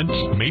equipment,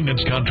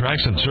 maintenance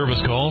contracts, and service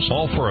calls,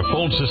 all for a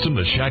phone system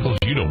that shackles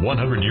you to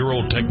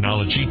 100-year-old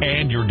technology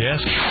and your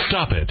desk?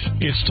 Stop it.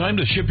 It's time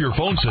to ship your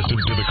phone system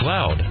to the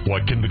cloud.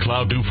 What can the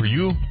cloud do for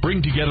you?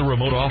 Bring together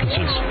remote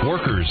offices,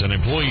 workers, and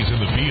employees in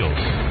the field.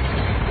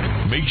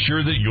 Make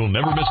sure that you'll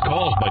never miss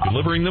calls by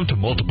delivering them to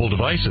multiple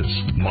devices.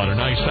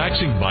 Modernize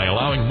faxing by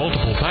allowing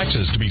multiple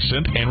faxes to be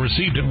sent and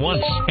received at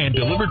once, and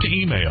delivered to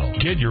email.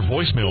 Get your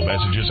voicemail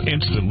messages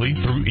instantly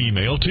through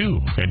email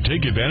too, and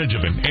take advantage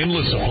of an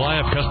endless supply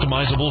of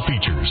customizable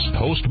features.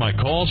 Host My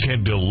Calls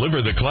can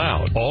deliver the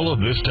cloud. All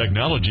of this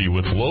technology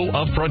with low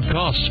upfront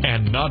costs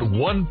and not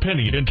one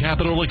penny in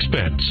capital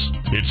expense.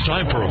 It's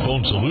time for a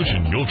phone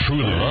solution you'll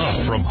truly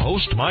love from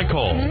Host My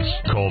Calls.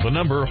 Call the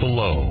number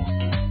below.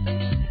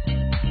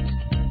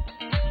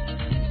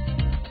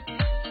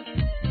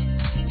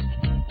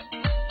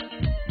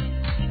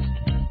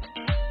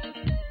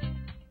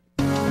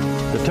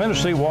 The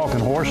Tennessee Walking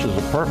Horse is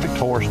the perfect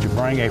horse to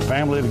bring a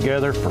family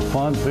together for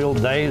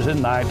fun-filled days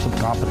and nights of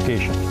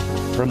competition.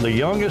 From the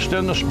youngest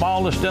and the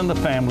smallest in the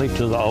family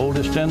to the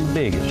oldest and the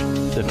biggest,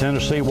 the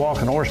Tennessee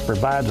Walking Horse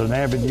provides an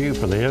avenue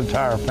for the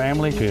entire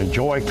family to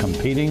enjoy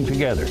competing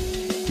together.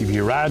 If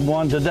you ride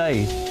one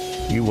today,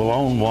 you will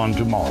own one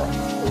tomorrow.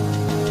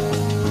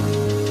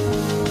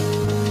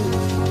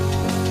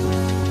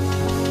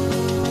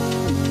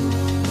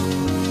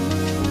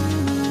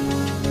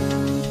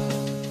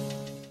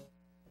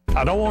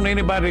 I don't want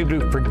anybody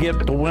to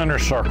forget the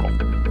Winner's Circle.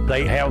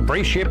 They have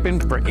free shipping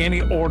for any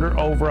order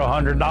over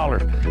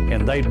 $100,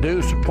 and they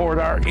do support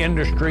our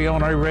industry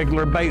on a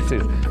regular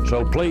basis.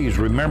 So please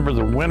remember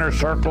the Winner's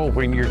Circle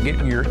when you're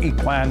getting your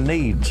equine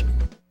needs.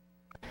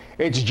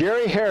 It's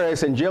Jerry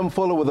Harris and Jim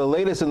Fuller with the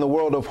latest in the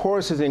world of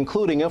horses,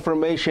 including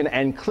information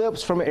and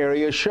clips from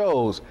area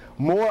shows.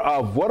 More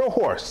of What a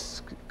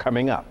Horse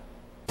coming up.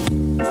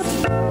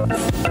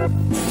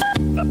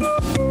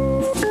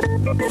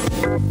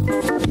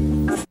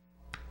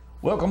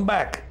 Welcome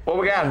back. What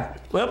we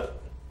got? Well,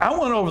 I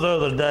went over the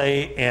other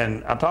day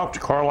and I talked to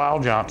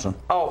Carlisle Johnson.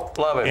 Oh,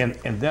 love it.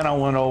 And then I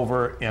went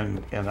over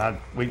and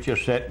we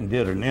just sat and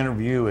did an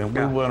interview, and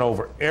we went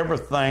over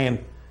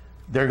everything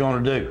they're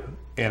going to do.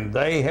 And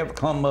they have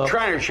come up.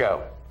 Trainer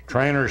show.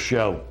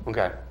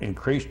 Okay.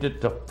 Increased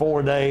it to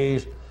 4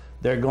 days.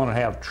 They're going to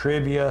have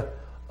trivia.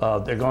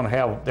 They're going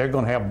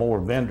to have more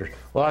vendors.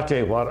 Well, I tell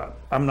you what,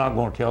 I'm not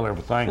going to tell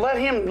everything. Let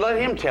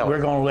him tell. We're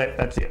going to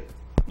that's it.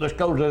 Let's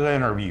go to the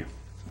interview.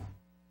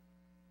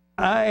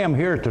 I am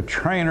here at the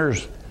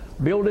Trainers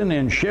Building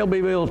in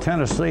Shelbyville,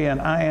 Tennessee,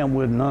 and I am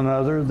with none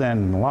other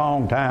than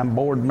longtime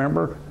board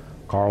member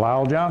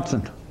Carlisle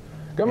Johnson.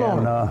 Come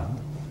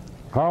on.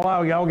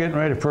 Carlisle, y'all getting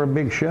ready for a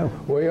big show?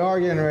 We are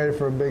getting ready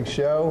for a big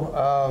show.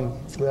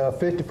 The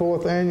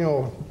 54th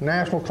Annual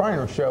National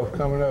Trainer Show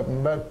coming up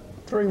in about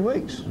 3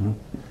 weeks. Mm-hmm.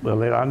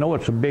 Well, I know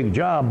it's a big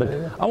job, but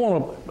I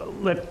want to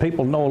let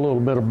people know a little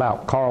bit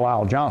about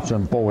Carlisle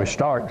Johnson before we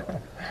start.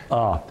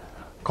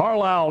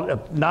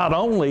 Carlisle not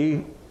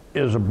only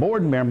is a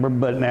board member,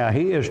 but now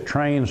he has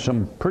trained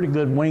some pretty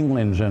good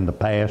winglings in the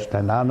past,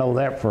 and I know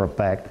that for a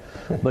fact.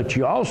 But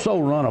you also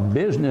run a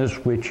business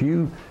which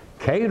you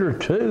cater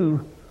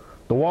to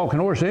the walking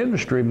horse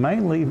industry,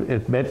 mainly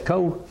at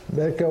Betco.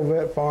 Betco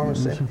Vet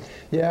Pharmacy.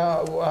 Mm-hmm.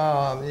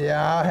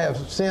 Yeah, I have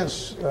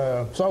since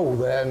sold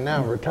that and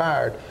now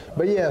retired.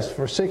 But yes,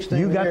 for 16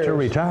 years. You got to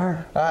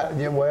retire?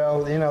 Yeah,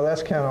 well, you know,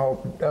 that's kind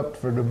of up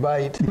for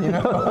debate, you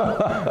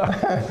know.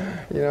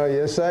 You know,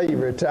 you say you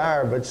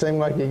retire, but it seems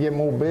like you get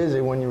more busy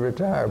when you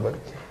retire. But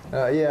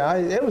yeah,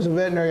 it was a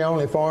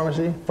veterinary-only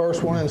pharmacy.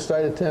 First one in the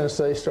state of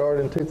Tennessee,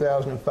 started in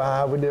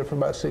 2005. We did it for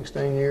about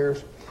 16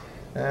 years.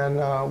 And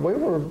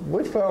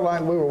we felt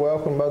like we were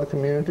welcomed by the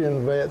community and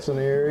the vets in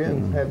the area,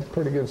 and had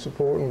pretty good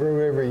support and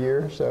grew every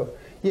year. So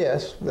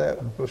yes, that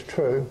was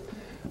true.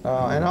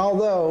 And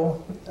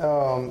although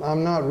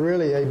I'm not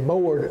really a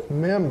board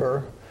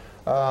member,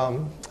 I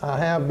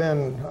have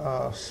been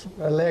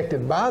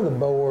elected by the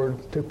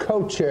board to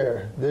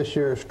co-chair this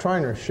year's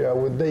trainer show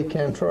with Dee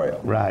Cantrell.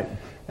 Right.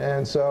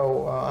 And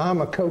so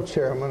I'm a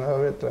co-chairman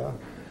of it.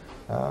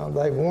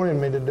 They wanted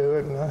me to do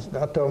it, and I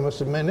told them, I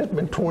said, man, it's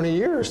been 20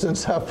 years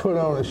since I put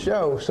on a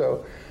show.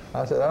 So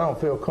I said, I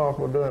don't feel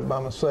comfortable doing it by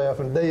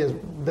myself. And Dee has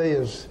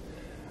been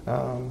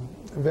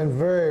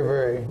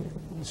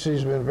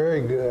she's been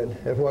very good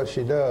at what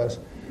she does.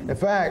 In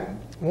fact,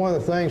 one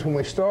of the things when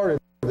we started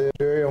this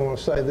area, I want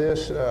to say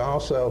this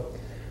also,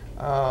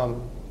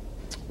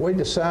 we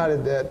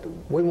decided that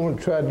we wanted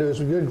to try to do as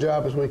good a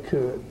job as we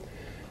could.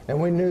 And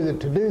we knew that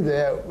to do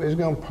that, it was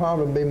going to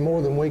probably be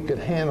more than we could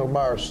handle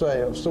by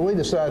ourselves. So we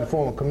decided to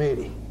form a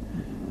committee.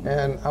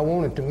 And I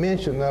wanted to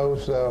mention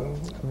those,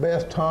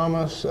 Beth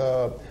Thomas,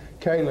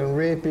 Caitlin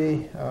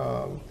Rippey,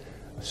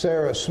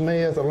 Sarah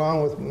Smith,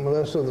 along with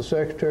Melissa, the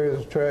Secretary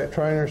of the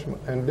Trainers,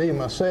 and Dee,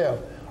 myself,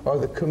 are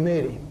the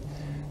committee.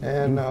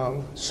 And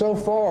so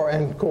far,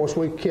 and of course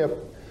we kept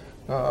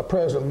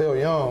President Bill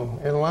Young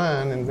in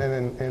line and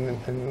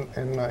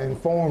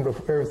informed of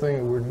everything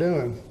that we're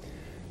doing.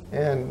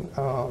 And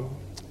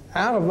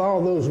out of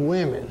all those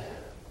women,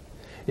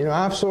 you know,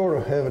 I've sort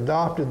of have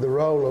adopted the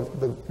role of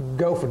the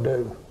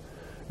gopher-do.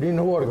 Do you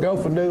know what a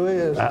gopher-do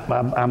is?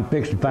 I'm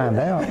fixing to find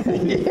out.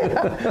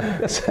 Yeah.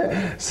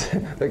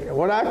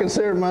 What I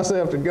consider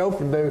myself to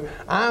gopher-do,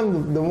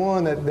 I'm the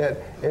one that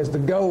is the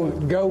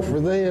go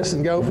for this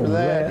and go for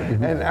that,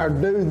 and or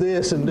do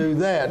this and do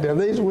that. Now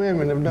these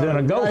women have done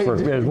a gopher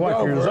is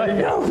what you're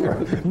saying.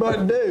 Gopher,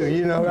 but do,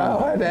 you know,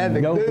 I had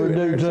to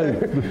gopher-do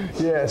too.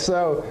 Yeah,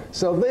 so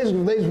these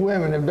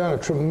women have done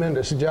a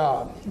tremendous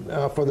job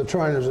for the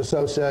Trainers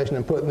Association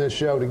in putting this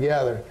show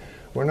together.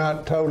 We're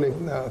not totally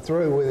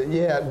through with it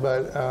yet,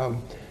 but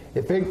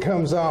if it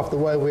comes off the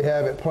way we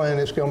have it planned,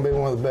 it's going to be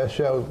one of the best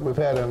shows we've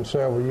had in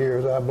several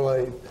years, I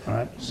believe. All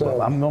right. So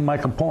well, I'm going to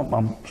make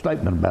a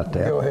statement about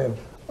that. Go ahead.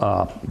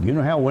 You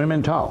know how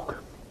women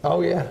talk?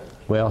 Oh, yeah.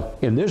 Well,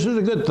 and this is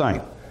a good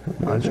thing.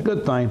 It's a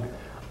good thing.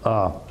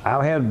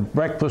 I had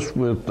breakfast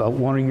with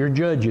one of your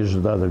judges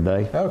the other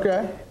day.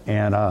 Okay.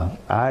 And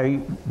I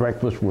eat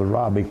breakfast with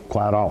Robbie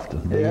quite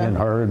often. Me and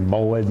her and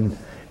Boyd and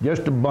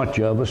just a bunch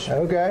of us.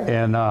 Okay.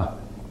 And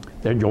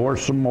there's George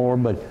some more,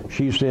 but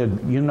she said,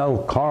 you know,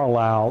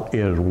 Carlisle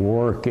is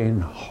working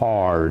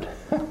hard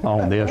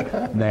on this.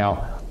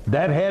 Now,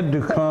 that had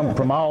to come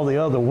from all the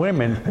other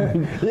women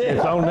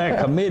that's on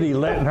that committee,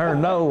 letting her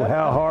know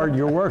how hard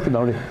you're working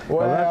on it.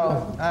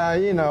 Well,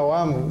 you know,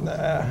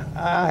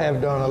 I have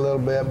done a little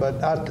bit,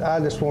 but I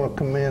just want to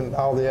commend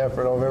all the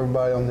effort of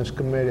everybody on this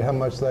committee, how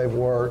much they've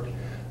worked.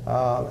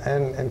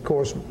 And of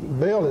course,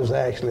 Bill has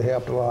actually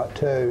helped a lot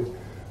too.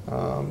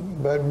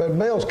 But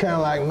Bill's kind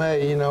of like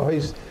me, you know,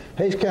 he's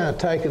kind of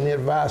taken the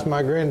advice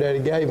my granddaddy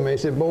gave me. He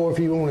said, boy, if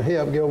you want to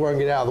help, get over and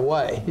get out of the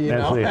way. You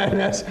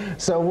know?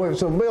 So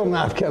Bill and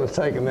I've kind of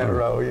taken that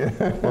role. Yeah.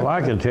 Well,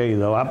 I can tell you,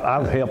 though,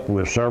 I've helped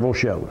with several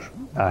shows.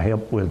 I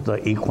helped with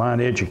the Equine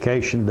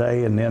Education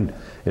Day, and then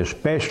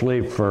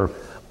especially for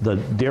the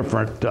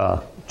different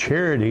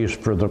charities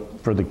for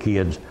the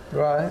kids.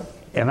 Right.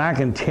 And I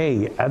can tell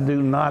you, I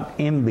do not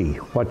envy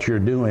what you're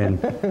doing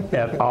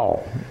at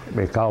all,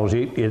 because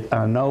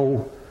I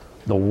know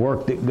the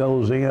work that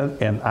goes in,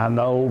 and I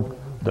know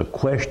the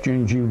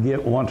questions you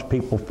get once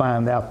people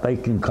find out they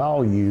can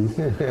call you.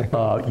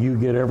 You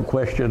get every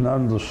question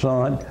under the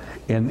sun,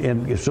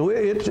 and so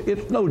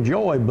it's no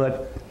joy.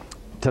 But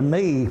to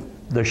me,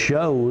 the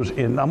shows,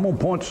 and I'm going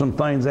to point some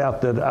things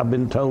out that I've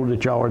been told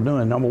that y'all are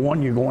doing. Number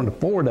one, you're going to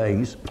 4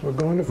 days. We're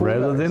going to 4 days.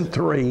 Rather than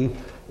 3,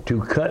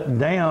 to cut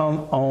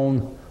down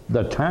on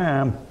the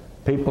time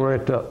people are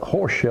at the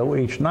horse show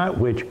each night,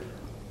 which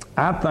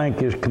I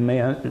think is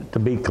to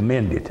be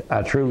commended.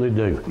 I truly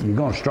do. You're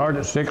going to start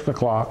at 6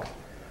 o'clock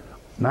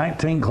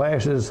 19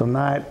 classes a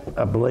night,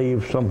 I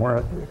believe,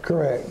 somewhere.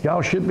 Correct.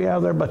 Y'all should be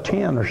out there by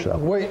 10 or so.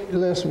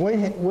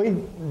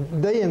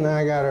 Dee and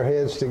I got our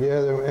heads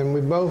together, and we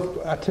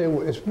both, I tell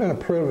you, it's been a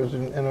privilege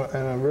and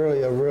a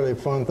really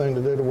fun thing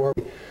to do to work.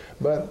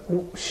 But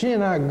she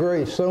and I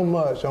agree so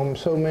much on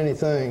so many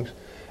things.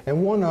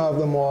 And one of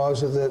them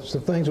was that the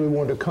things we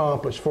wanted to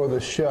accomplish for the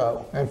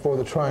show and for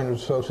the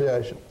Trainers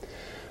Association.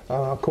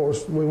 Of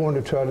course, we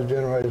wanted to try to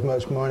generate as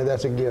much money,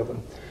 that's a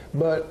given.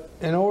 But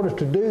in order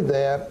to do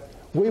that,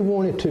 we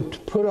wanted to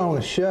put on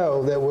a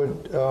show that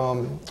would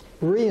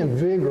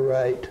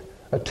reinvigorate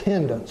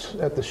attendance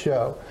at the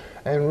show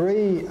and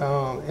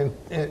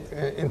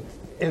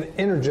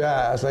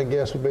energize, I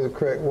guess would be the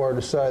correct word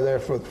to say there,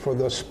 for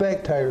the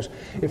spectators.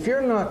 If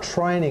you're not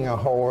training a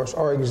horse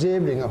or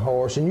exhibiting a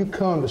horse and you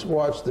come to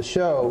watch the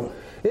show,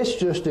 it's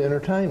just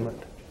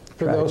entertainment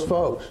for those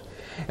folks.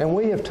 And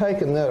we have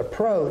taken that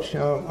approach.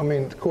 I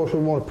mean, of course, we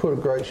want to put a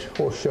great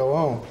horse show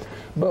on,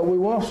 but we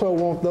also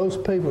want those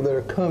people that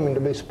are coming to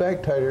be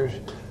spectators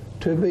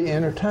to be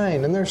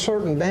entertained. And there's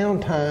certain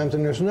downtimes,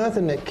 and there's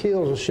nothing that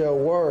kills a show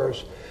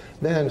worse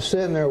than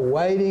sitting there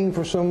waiting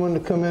for someone to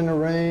come in the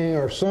ring,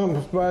 or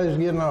somebody's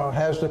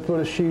has to put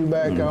a shoe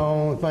back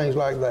on, things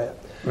like that.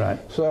 Right.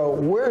 So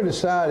we're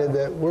decided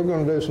that we're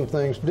going to do some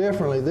things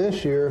differently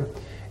this year.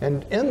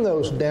 And in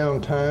those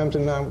downtimes,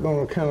 and I'm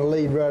going to kind of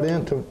lead right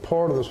into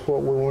part of this,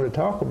 what we want to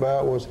talk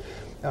about was,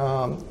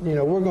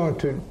 we're going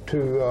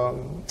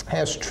to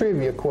have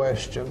trivia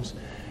questions.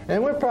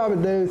 And we'll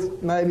probably do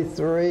maybe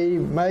 3,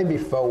 maybe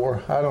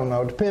 4, I don't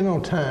know, depending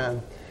on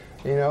time.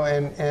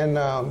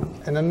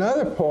 And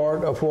another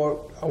part of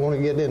what I want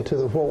to get into,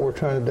 what we're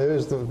trying to do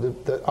is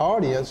the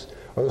audience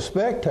or the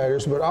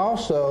spectators, but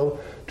also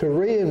to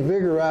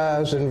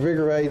invigorate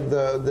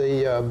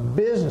the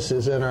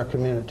businesses in our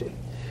community.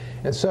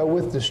 And so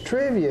with this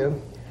trivia,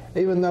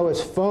 even though it's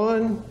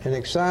fun and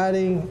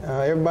exciting,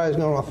 everybody's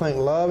going to, I think,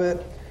 love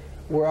it,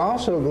 we're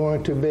also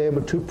going to be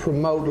able to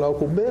promote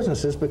local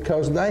businesses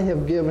because they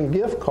have given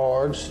gift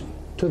cards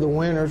to the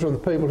winners or the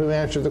people who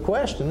answer the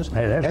questions.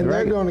 Hey, that's and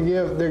great.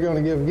 they're going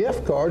to give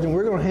gift cards, and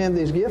we're going to hand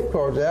these gift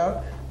cards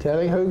out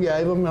telling who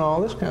gave them and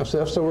all this kind of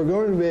stuff. So we're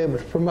going to be able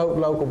to promote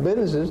local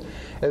businesses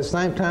at the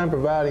same time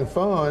providing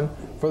fun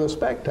for the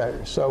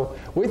spectators. So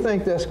we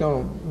think that's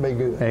going to be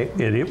good. Hey,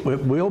 it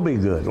will be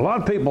good. A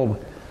lot of people,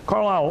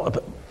 Carlisle,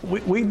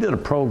 we did a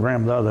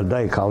program the other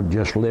day called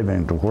Just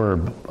Living, to where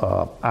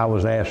I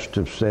was asked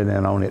to sit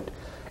in on it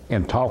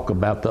and talk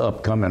about the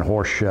upcoming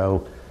horse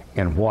show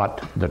and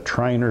what the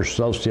Trainers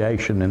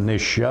Association and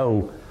this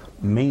show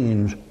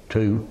means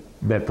to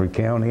Bedford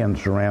County and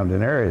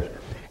surrounding areas.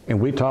 And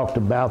we talked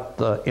about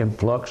the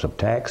influx of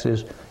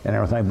taxes and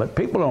everything, but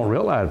people don't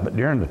realize, but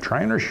during the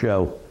trainer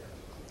show,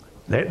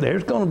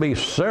 there's going to be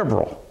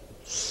several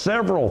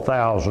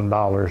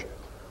 $1,000s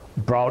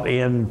brought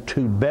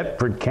into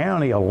Bedford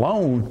County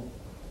alone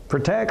for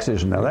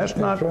taxes. Now, that's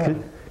not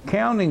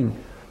counting.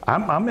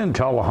 I'm in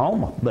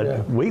Tullahoma,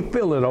 but we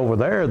feel it over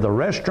there. The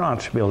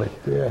restaurants feel it.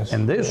 Yes.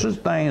 And this is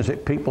things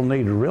that people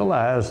need to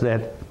realize,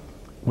 that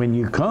when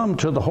you come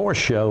to the horse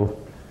show,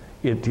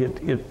 it's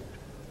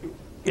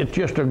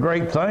just a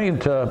great thing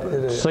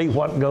to see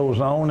what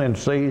goes on and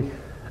see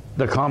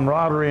the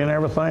camaraderie and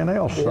everything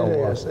else. It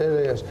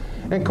is.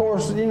 And of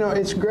course,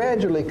 it's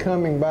gradually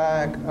coming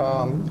back.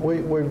 We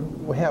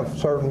have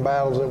certain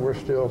battles that we're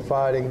still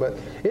fighting, but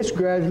it's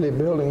gradually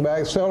building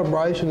back.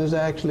 Celebration is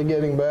actually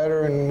getting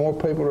better, and more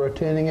people are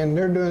attending, and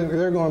they're going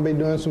to be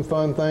doing some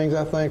fun things,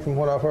 I think, from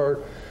what I've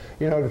heard,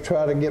 to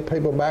try to get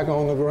people back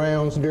on the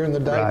grounds during the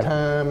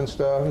daytime and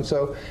stuff.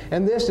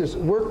 And this is,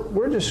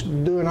 we're just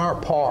doing our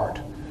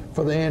part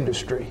for the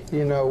industry.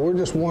 We're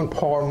just one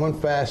part, one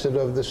facet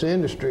of this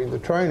industry, the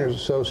Trainers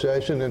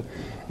Association,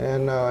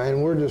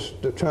 and we're just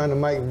trying to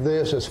make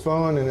this as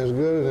fun and as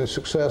good and as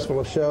successful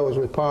a show as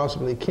we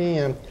possibly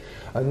can.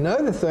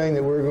 Another thing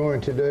that we're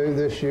going to do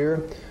this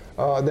year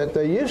that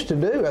they used to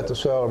do at the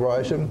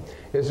celebration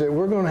is that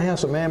we're going to have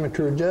some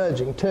amateur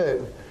judging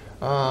too.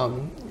 I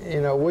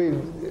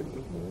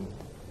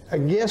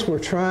guess we're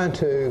trying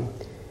to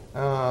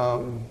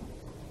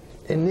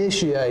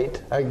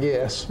initiate, I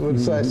guess, would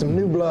say, some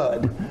new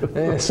blood,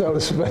 so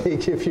to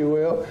speak, if you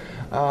will.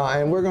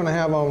 And we're going to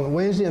have on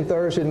Wednesday and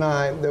Thursday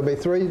night, there'll be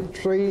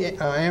three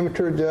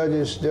amateur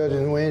judges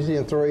judging Wednesday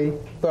and 3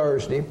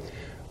 Thursday.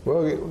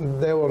 Well,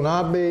 they will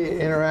not be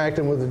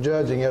interacting with the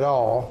judging at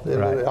all.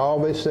 It'll all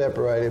be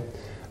separated.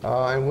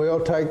 And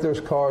we'll take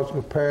those cards,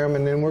 compare them,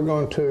 and then we're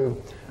going to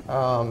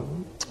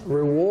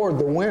reward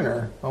the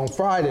winner on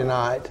Friday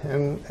night,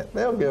 and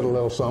they'll get a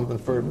little something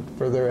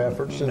for their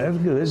efforts. And that's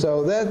good.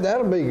 So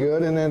that'll be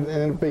good, and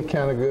it'll be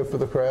kind of good for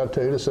the crowd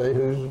too, to see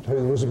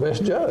who was the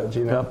best judge.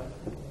 Yep.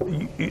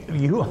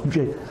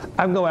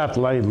 I go out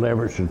to Lane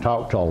Leverage and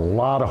talk to a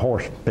lot of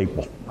horse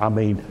people. I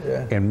mean,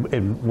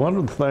 and one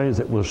of the things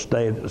that was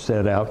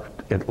said out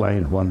at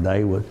Lane's one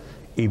day was,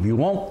 if you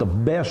want the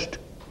best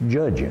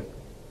judging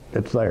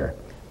that's there,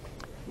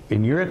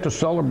 and you're at the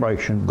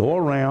celebration, go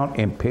around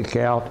and pick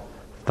out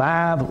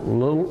 5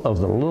 of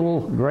the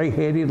little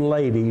gray-headed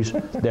ladies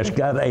that's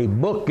got a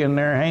book in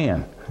their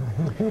hand.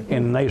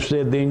 And they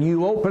said, then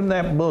you open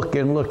that book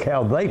and look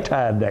how they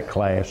tied that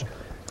class,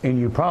 and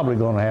you're probably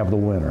going to have the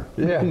winner.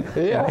 Yeah,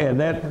 yeah. And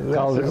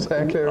that's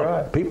exactly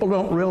right. People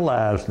don't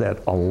realize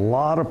that a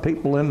lot of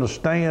people in the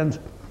stands,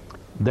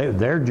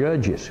 they're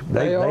judges.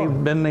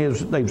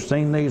 They've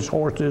seen these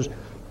horses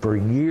for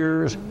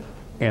years,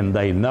 and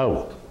they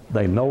know.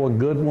 They know a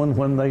good one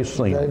when they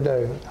see them.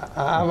 They do.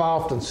 I've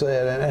often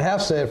said, and I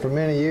have said for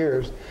many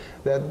years,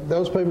 that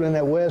those people in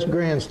that West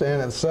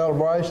Grandstand at the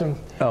celebration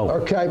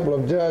are capable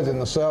of judging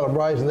the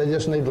celebration. They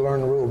just need to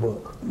learn the rule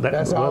book.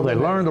 That's all they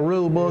learn the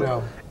rule book,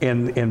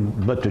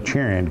 but the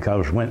cheering,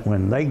 because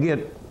when they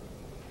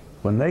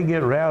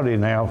get rowdy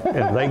now,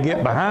 and they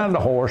get behind the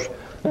horse,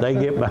 they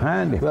get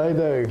behind him. They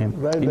do.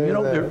 They do. You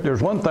know,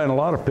 there's one thing a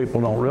lot of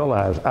people don't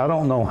realize. I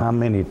don't know how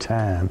many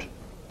times.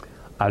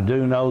 I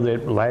do know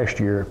that last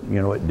year,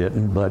 it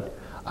didn't, but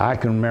I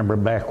can remember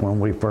back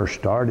when we first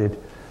started,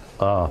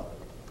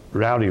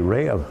 Rowdy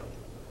Rev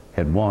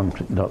had won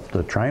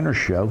the trainer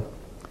show,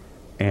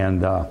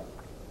 and I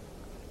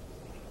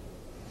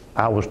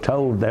was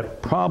told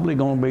that probably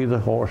going to be the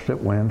horse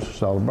that wins the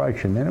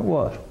celebration, and it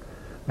was.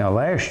 Now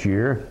last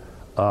year,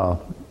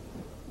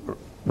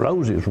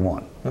 Rosie's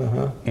won,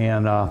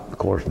 and of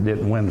course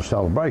didn't win the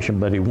celebration,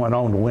 but he went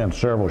on to win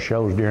several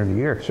shows during the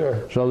year.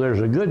 Sure. So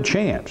there's a good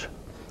chance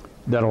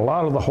that a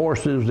lot of the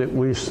horses that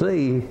we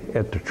see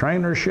at the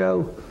trainer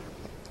show,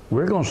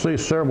 we're going to see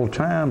several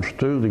times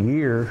through the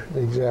year.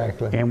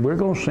 Exactly. And we're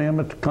going to see them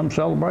at come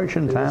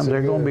celebration time.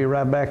 They're going to be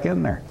right back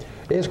in there.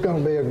 It's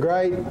going to be a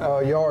great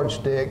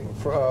yardstick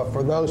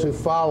for those who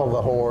follow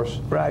the horse.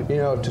 Right.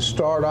 To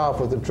start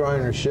off with the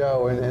trainer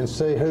show and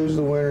see who's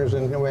the winners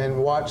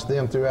and watch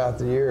them throughout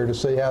the year to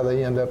see how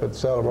they end up at the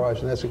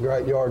celebration. That's a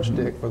great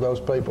yardstick for those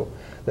people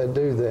that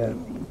do that.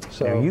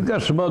 So now, you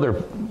got some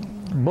other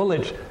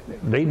bullets.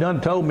 They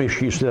done told me,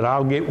 she said,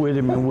 I'll get with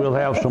him and we'll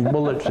have some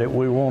bullets that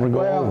we want to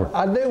go over.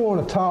 I do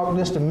want to talk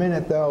just a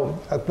minute, though,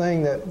 a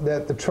thing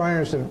that the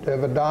trainers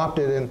have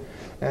adopted,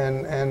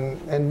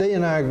 and Dee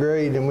and I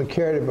agreed, and we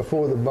carried it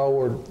before the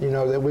board,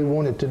 that we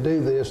wanted to do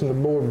this, and the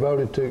board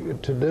voted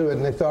to do it,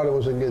 and they thought it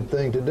was a good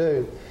thing to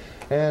do.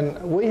 And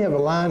we have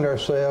aligned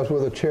ourselves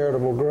with a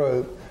charitable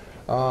group.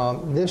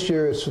 This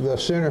year it's the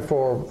Center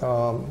for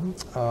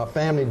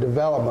Family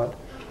Development.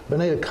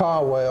 Benita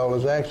Caldwell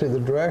is actually the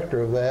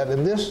director of that,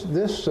 and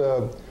this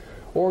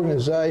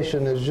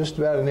organization is just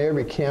about in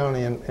every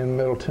county in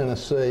Middle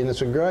Tennessee, and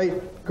it's a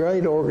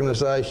great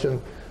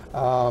organization.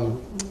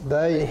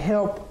 They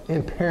help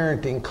in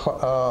parenting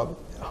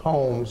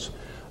homes.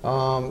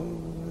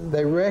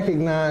 They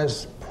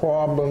recognize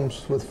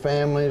problems with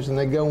families, and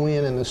they go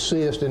in and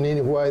assist in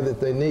any way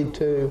that they need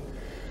to.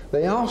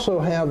 They also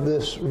have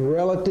this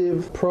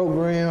relative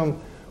program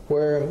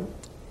where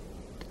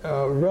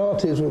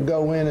relatives will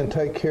go in and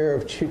take care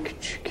of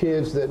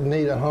kids that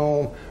need a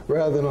home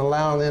rather than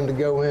allowing them to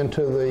go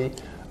into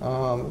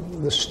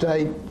the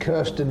state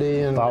custody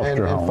and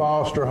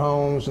foster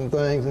homes and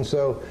things.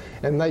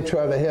 And they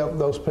try to help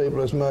those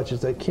people as much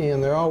as they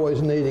can. They're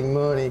always needing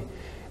money,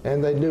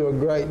 and they do a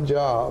great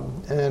job.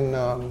 And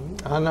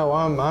I know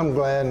I'm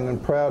glad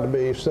and proud to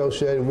be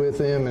associated with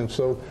them, and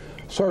so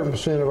a certain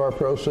percent of our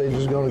proceeds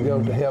is going to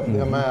go to help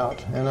them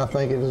out, and I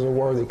think it is a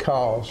worthy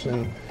cause.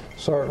 And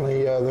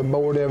certainly the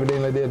board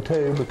evidently did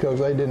too, because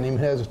they didn't even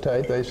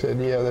hesitate. They said,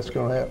 yeah, that's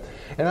going to happen.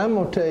 And I'm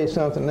going to tell you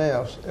something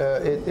else.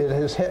 It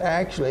has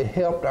actually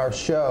helped our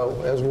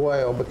show as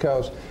well,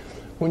 because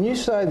when you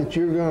say that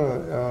you're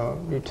going to,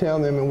 you tell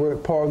them,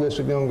 and part of this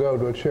is going to go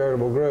to a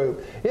charitable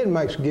group, it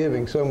makes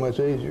giving so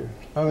much easier.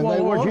 I mean, they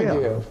want to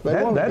give.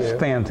 That's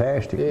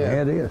fantastic.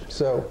 Yeah, it is.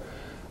 So,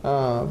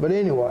 but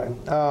anyway.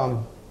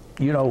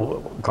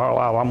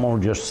 Carlisle, I'm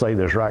going to just say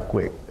this right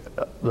quick.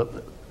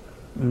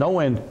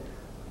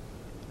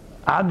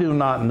 I do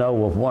not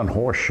know of one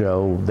horse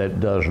show that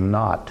does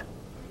not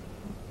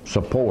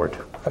support.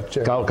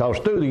 Because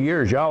through the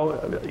years,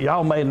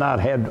 y'all may not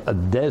have a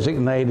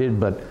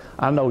designated, but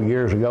I know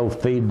years ago,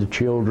 Feed the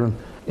Children,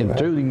 and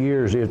through the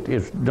years,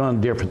 it's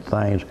done different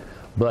things.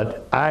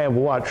 But I have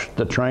watched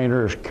the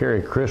trainers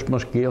carry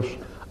Christmas gifts.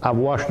 I've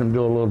watched them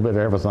do a little bit of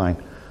everything.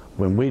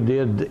 When we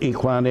did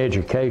equine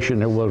education,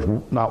 there was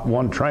not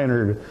one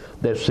trainer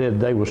that said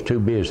they was too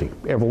busy.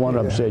 Every one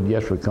of them said,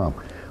 yes, we come.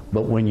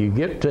 But when you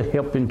get to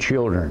helping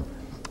children,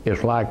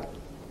 it's like,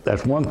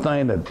 that's one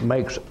thing that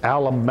makes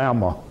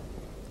Alabama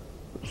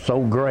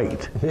so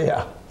great.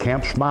 Yeah.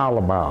 Camp Smile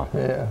About.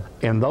 Yeah.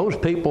 And those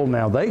people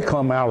now, they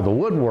come out of the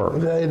woodwork.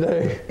 They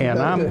do.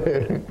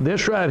 And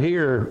this right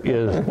here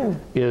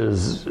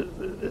is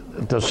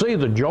to see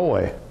the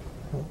joy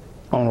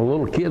on a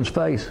little kid's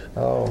face.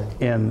 Oh.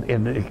 And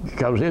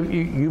because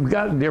you've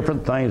got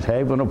different things,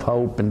 Haven of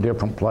Hope in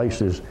different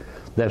places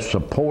that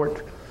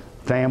support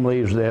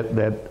families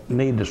that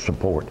need the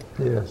support.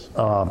 Yes.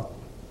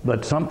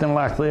 But something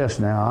like this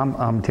now,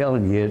 I'm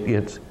telling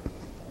you,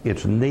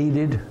 it's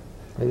needed.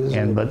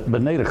 But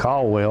Benita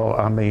Caldwell,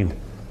 I mean,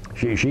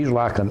 she's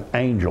like an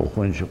angel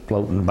when she's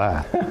floating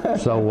by.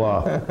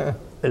 So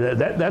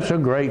That's a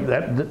great,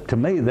 to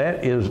me,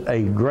 that is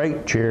a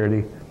great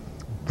charity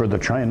for the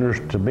trainers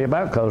to be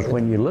about, because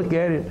when you look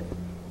at it,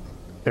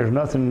 there's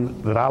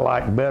nothing that I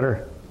like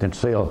better than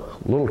see a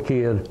little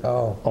kid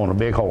on a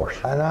big horse.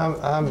 And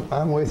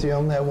I'm with you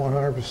on that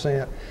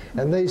 100%.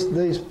 And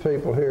these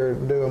people here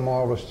do a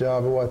marvelous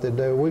job of what they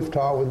do. We've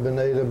talked with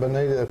Benita.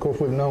 Benita, of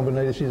course, we've known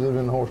Benita. She's lived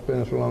in the horse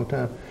business for a long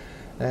time.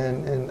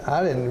 And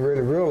I didn't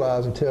really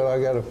realize until I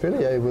got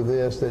affiliated with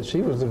this that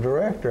she was the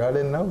director. I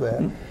didn't know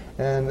that.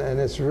 And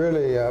it's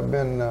really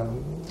been a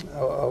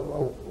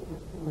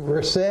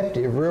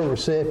real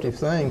receptive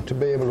thing to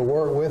be able to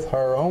work with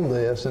her on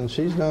this. And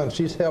she's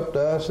helped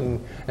us and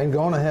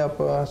going to help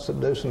us to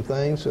do some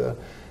things.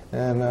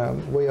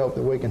 And we hope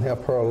that we can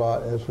help her a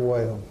lot as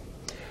well.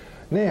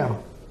 Now,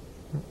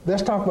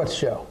 let's talk about the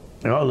show.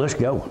 Oh, let's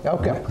go.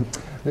 Okay.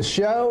 The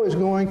show is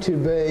going to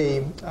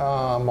be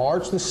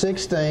March the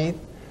 16th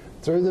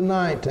through the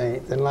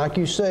 19th. And like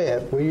you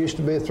said, we used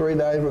to be 3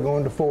 days. We're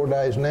going to 4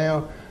 days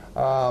now.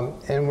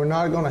 And we're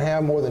not going to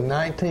have more than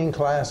 19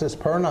 classes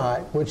per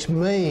night, which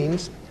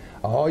means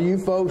all you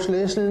folks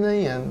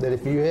listening in, that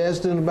if you're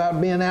hesitant about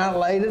being out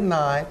late at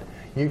night,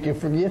 you can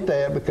forget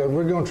that, because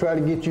we're going to try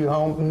to get you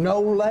home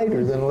no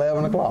later than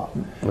 11 o'clock.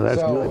 Well,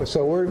 that's good.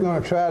 So we're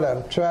going to try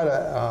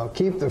to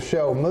keep the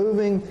show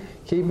moving,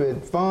 keep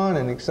it fun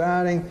and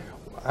exciting.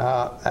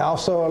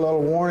 Also, a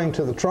little warning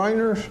to the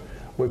trainers,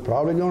 we're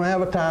probably going to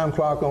have a time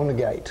clock on the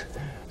gate.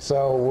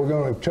 So we're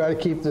going to try to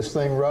keep this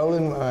thing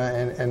rolling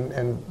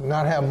and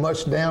not have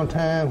much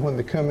downtime when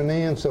they're coming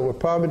in. So we'll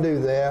probably do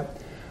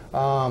that.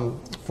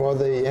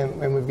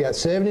 And we've got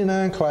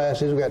 79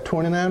 classes. We've got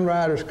 29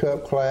 Riders'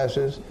 Cup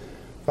classes,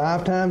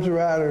 5 times the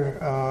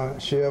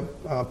ridership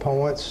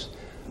points.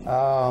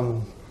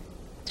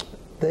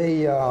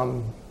 The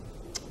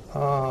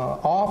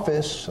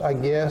office, I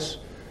guess,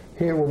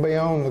 here will be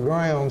on the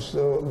grounds.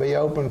 So it'll be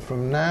open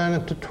from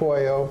 9 to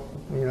 12,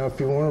 you know, if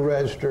you want to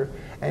register,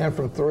 and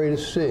from 3 to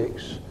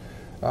 6.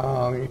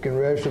 You can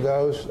register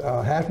those.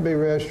 Have to be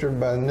registered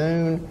by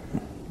noon.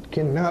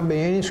 Cannot be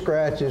any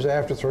scratches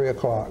after 3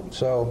 o'clock.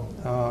 So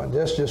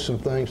that's just some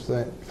things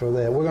for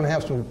that. We're going to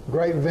have some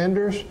great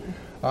vendors.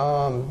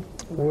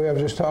 We were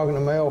just talking to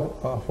Mel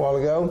a while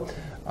ago.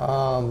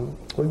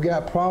 We've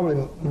got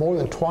probably more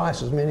than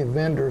twice as many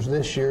vendors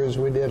this year as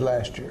we did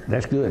last year.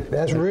 That's good.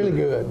 That's really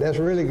good. That's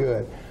really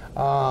good.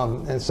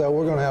 And so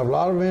we're going to have a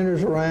lot of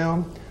vendors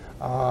around.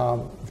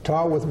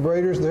 Talk with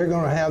breeders. They're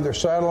going to have their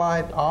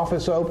satellite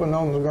office open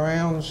on the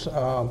grounds.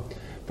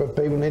 But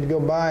people need to go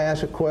by,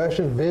 ask a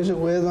question, visit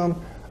with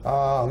them.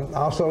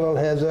 Also, a little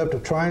heads up to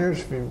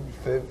trainers.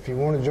 If you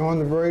want to join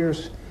the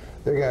breeders,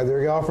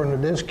 they're offering a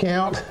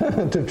discount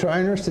to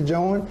trainers to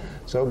join.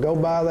 So go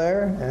by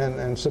there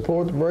and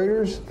support the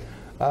breeders.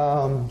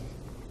 Also,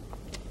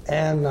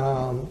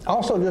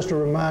 just a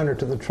reminder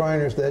to the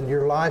trainers that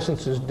your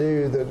license is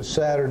due the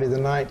Saturday the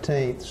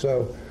 19th.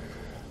 So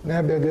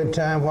that'd be a good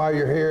time while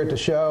you're here at the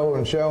show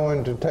and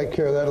showing to take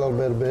care of that little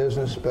bit of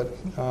business. But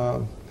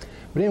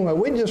anyway,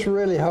 we just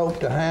really hope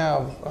to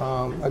have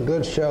a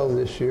good show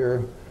this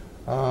year.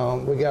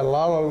 We got a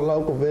lot of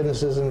local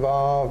businesses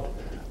involved.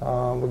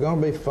 We're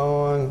going to be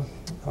fun,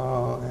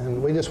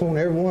 and we just want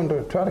everyone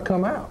to try to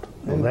come out.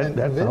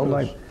 That's the whole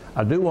thing.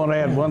 I do want to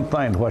add one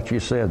thing to what you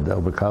said, though,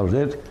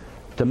 because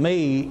to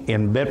me,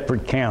 in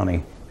Bedford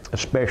County,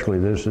 especially,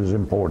 this is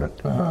important.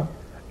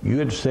 You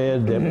had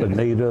said that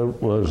Benita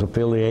was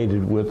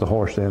affiliated with the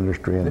horse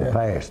industry in the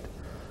past.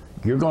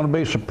 You're going to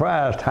be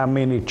surprised how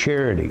many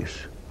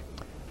charities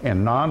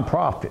and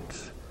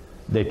nonprofits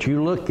that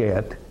you look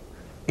at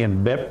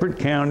in Bedford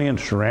County and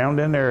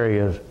surrounding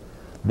areas,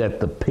 that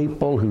the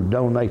people who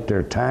donate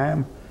their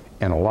time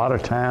and a lot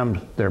of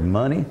times their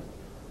money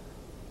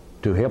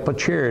to help a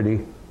charity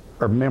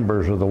are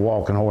members of the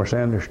walking horse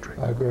industry.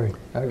 I agree.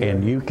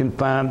 And you can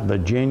find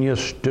Virginia,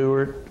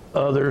 Stewart,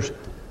 others,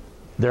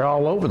 they're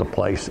all over the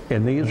place.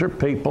 And these are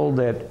people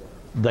that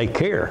they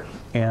care.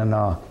 And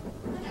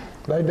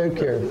they do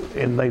care.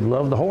 And they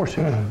love the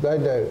horses. They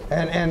do.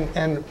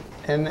 And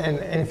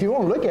if you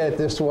want to look at it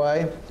this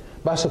way,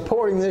 by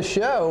supporting this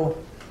show,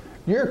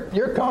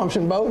 you're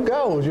accomplishing both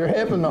goals. You're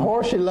helping the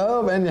horse you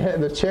love and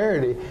the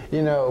charity,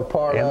 you know,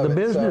 part of it. And the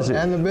businesses.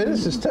 And the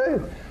businesses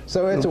too.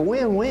 So it's a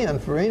win-win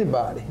for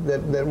anybody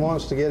that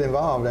wants to get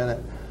involved in it.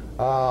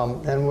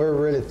 And we're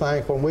really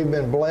thankful. We've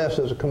been blessed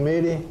as a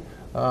committee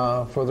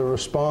for the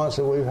response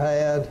that we've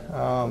had.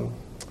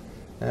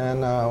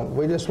 And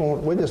we just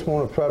want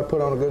to try to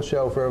put on a good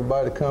show for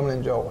everybody to come and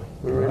enjoy.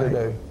 We really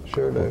do.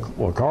 Sure do.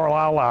 Well,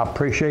 Carlisle, I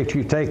appreciate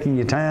you taking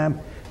your time.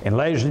 And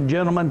ladies and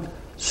gentlemen,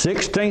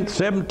 16th,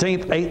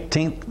 17th,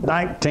 18th,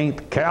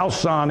 19th,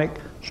 CalSonic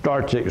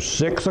starts at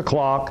 6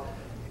 o'clock.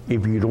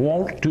 If you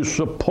want to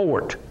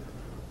support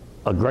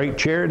a great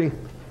charity,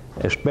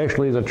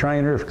 especially the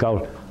trainers,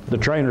 because the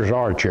trainers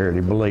are a charity,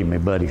 believe me,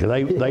 buddy.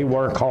 They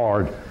work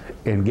hard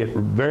and get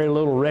very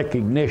little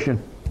recognition.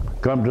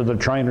 Come to the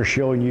trainer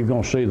show and you're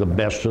going to see the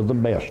best of the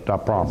best, I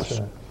promise.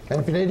 And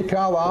if you need to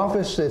call the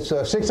office, it's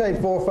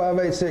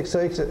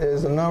 684-5866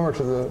 is the number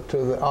to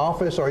the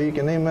office, or you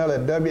can email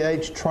at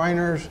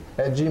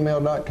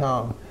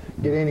whtrainers@gmail.com.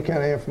 Get any kind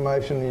of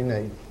information you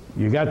need.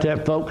 You got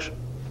that, folks?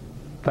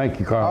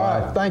 Thank you, Carl.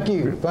 All right, thank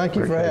you. Thank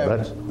you for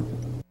having us.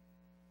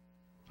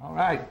 All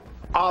right.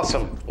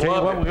 Awesome. Tell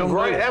you what we're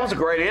gonna do. That was a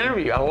great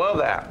interview. I love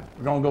that.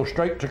 We're going to go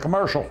straight to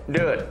commercial.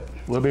 Do it.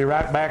 We'll be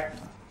right back.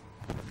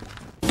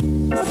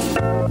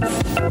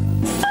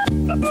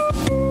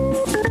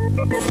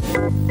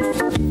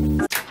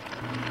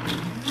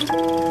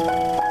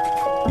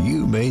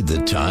 You made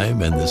the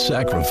time and the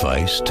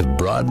sacrifice to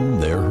broaden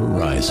their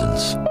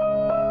horizons,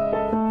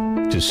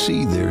 to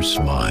see their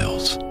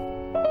smiles,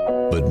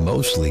 but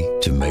mostly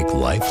to make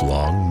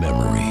lifelong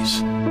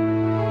memories.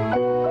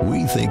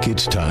 We think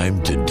it's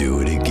time to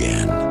do it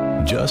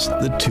again, just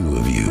the two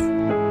of you.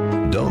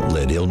 Don't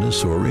let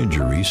illness or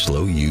injury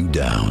slow you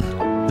down.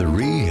 The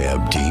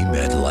rehab team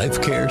at Life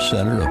Care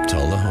Center of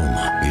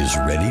Tullahoma is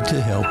ready to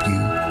help you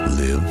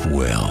live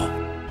well.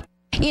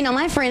 You know,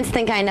 my friends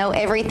think I know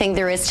everything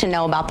there is to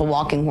know about the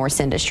walking horse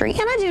industry,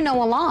 and I do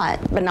know a lot,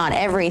 but not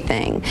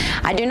everything.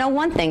 I do know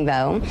one thing,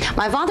 though.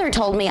 My father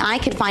told me I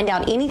could find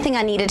out anything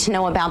I needed to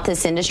know about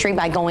this industry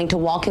by going to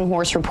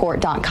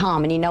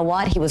walkinghorsereport.com, and you know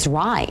what? He was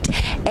right.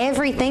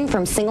 Everything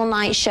from single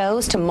night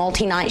shows to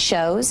multi-night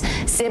shows,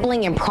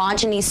 sibling and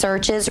progeny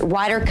searches,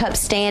 Ryder Cup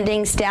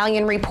standings,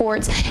 stallion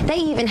reports. They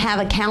even have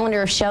a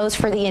calendar of shows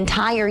for the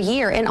entire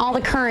year and all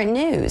the current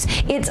news.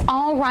 It's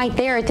all right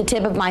there at the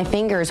tip of my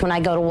fingers when I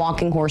go to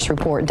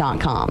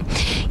walkinghorsereport.com.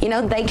 You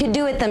know, they could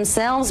do it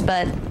themselves,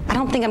 but I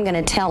don't think I'm going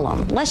to tell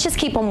them. Let's just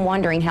keep them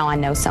wondering how I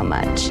know so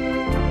much.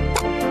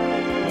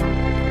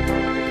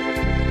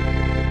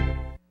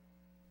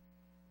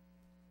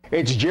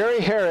 It's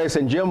Jerry Harris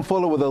and Jim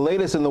Fuller with the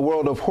latest in the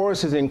world of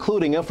horses,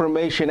 including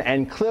information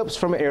and clips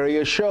from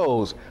area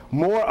shows.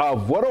 More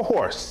of What a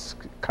Horse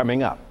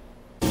coming up.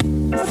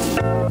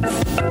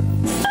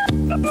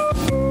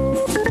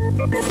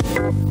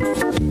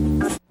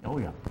 Oh,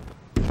 yeah.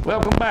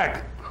 Welcome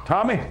back.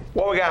 Tommy?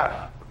 What we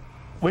got?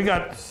 We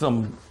got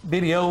some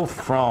video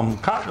from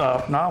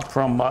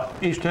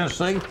East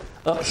Tennessee,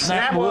 up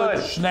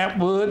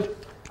Snapwood.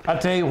 I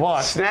tell you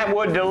what.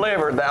 Snapwood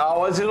delivered. They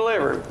always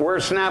deliver.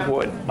 Where's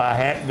Snapwood? My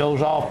hat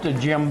goes off to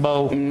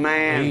Jimbo.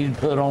 Man. He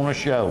put on a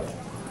show.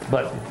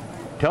 But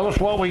tell us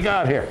what we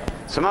got here.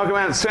 Smoky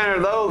Mountain Center,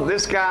 though,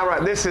 this guy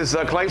right, this is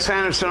Clay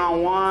Sanderson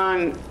on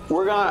one.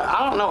 We're going to,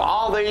 I don't know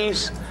all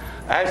these.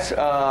 That's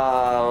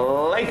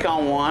Lake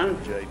on one.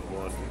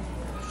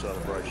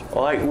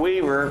 Lake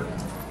Weaver.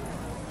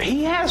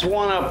 He has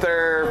one up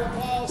there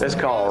that's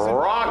called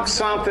Rock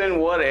something,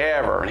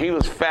 whatever. He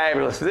was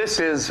fabulous.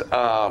 This is,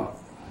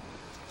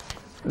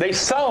 they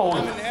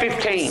sold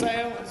 15.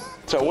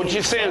 So what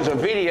you see is a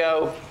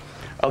video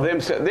of them.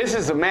 This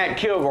is the Matt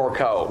Kilgore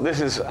colt.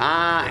 This is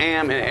I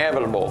Am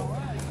Inevitable.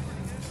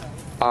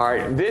 All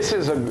right, this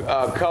is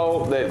a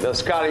colt that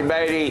Scotty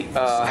Beatty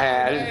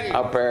had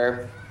up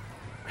there.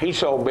 He's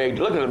so big.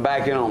 Look at the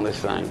back end on this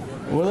thing.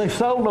 Well, they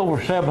sold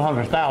over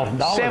 $700,000.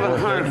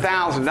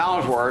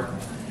 $700,000 worth.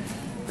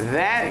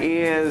 That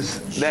is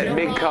that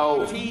big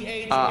colt.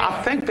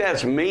 I think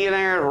that's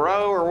Millionaire's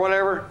Row or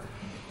whatever.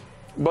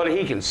 But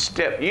he can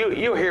step.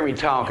 You'll hear me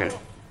talking.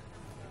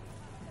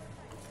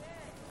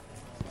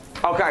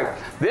 Okay,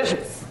 this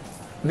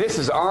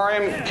is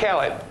R.M.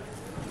 Kellett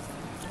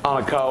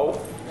on a colt.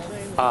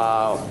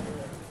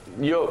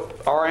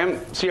 RM?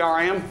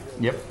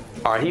 Yep.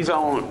 All right, he's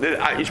on.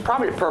 It's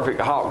probably a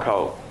perfect hawk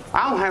colt.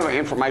 I don't have any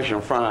information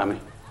in front of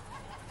me.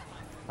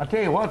 I'll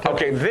tell you what.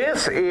 Okay,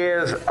 this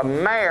is a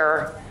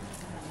mare.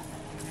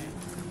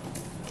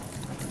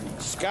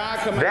 Sky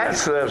Command.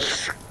 That's the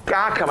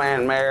Sky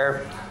Command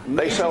mare.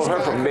 They sold her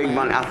for big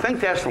money. I think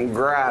that's from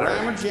Grider.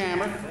 Rammer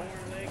Jammer.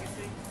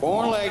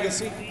 Born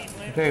Legacy.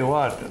 I'll tell you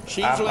what.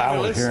 I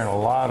was hearing a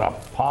lot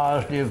of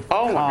positive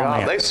comments.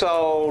 God, they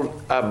sold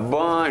a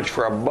bunch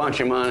for a bunch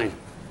of money.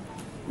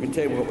 Let me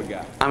tell you what we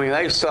got. I mean,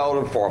 they sold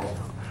them for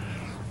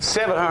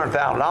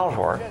 $700,000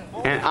 worth.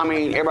 And I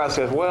mean, everybody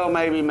says, well,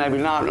 maybe, maybe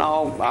not.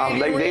 No,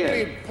 they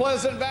did.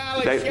 Pleasant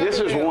Valley. This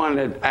is one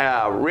that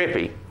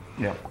Rippey,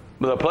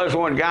 the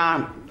Pleasant One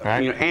guy,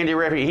 right. Andy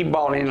Rippey, he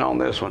bought in on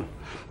this one.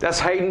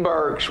 That's Hayden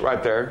Burks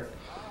right there,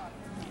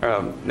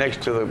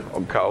 next to the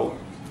colt.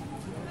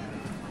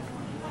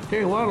 Tell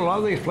you what, a lot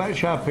of these flat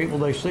shop people,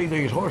 they see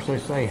these horses, they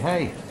say,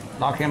 hey,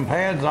 knock them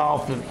pads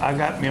off, and I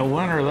got me a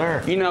winner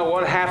there. You know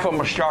what? Half of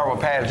them are started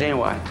with pads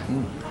anyway.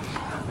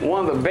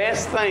 One of the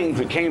best things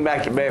that came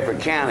back to Bedford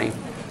County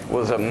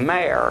was a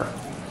mare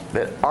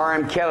that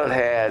R.M. Kellett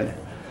had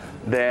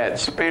that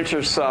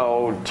Spencer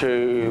sold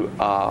to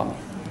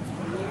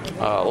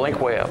Link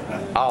Webb,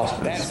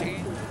 Austin's.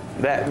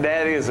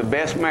 That is the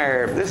best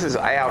mare. This is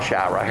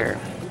Alshire right here.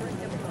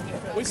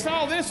 We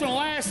saw this one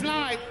last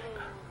night.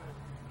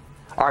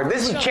 All right,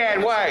 this is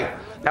Chad Way.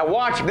 Now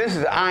watch, this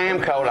is the I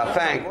Am colt, I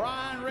think.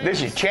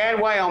 This is Chad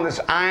Way on this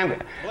I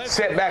Am.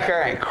 Sit back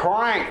there and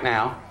crank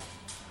now.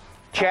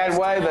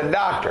 Chadway, the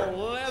doctor.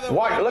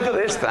 What? Look at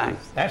this thing.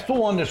 That's the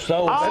one that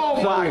sold.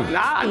 Oh my!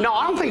 No,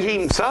 I don't think he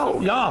even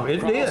sold. No, it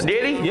did.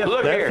 Did he? Yes,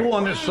 Look that's here. the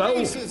one that sold.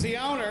 Is the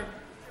owner.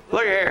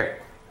 Look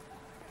here.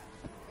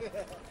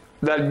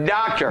 The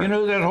doctor. You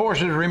know who that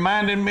horse is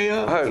reminding me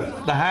of? Who?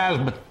 The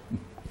Heisman.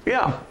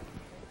 Yeah.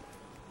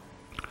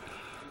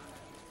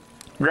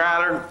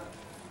 Grider.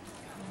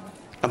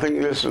 I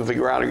think this is the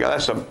Grider guy.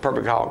 That's a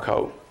perfect hog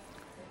coat.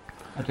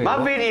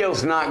 My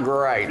video's not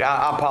great.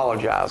 I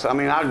apologize. I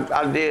mean, I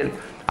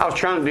was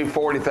trying to do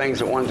 40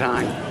 things at one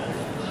time.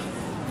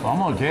 Well, I'm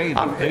gonna tell you.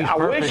 I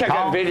wish I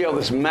could video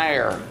this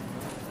mare.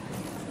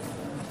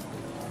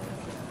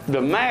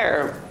 The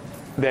mare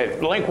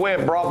that Link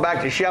Webb brought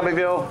back to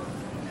Shelbyville,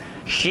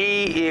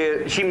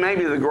 she may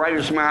be the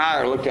greatest mare I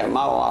ever looked at in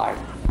my life.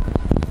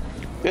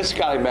 This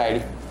Scotty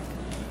Beatty.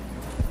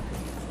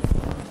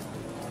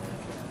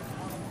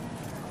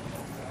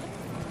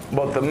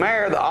 But the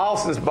mare the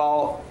Austin's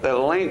bought that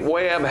Link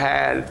Webb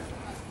had,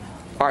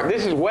 all right,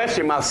 this is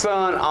Wesley, my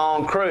son,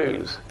 on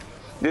cruise.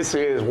 This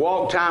is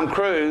Walk Time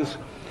Cruise.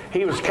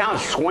 He was kind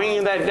of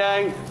swinging that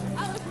day.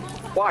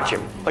 Watch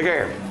him. Look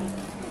here.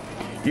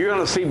 You're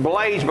going to see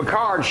Blaze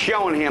Bacard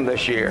showing him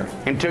this year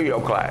in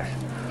 2-year-old class.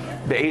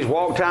 He's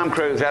Walk Time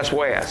Cruise. That's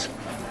Wes.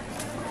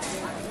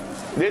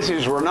 This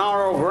is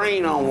Renaro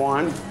Green on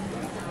one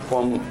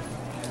from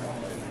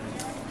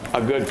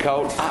a good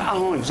coat. I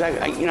don't know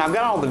exactly. You know, I've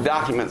got all the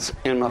documents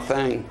in my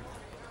thing.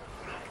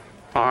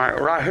 All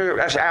right, right here.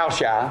 That's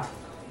Alshire.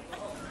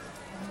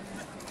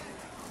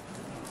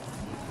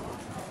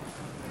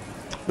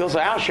 Those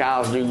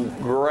Alshires do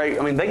great.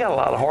 I mean, they got a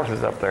lot of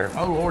horses up there.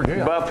 Oh, Lord,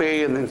 yeah.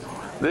 Buffy, and then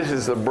this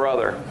is the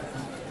brother.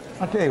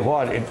 I'll tell you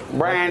what.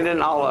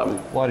 Brandon, all of them.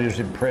 What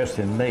is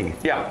impressing me?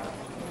 Yeah.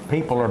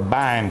 People are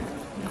buying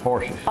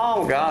horses.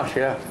 Oh gosh,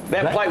 yeah.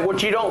 That place.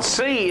 What you don't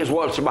see is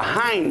what's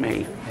behind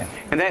me,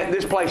 and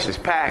this place is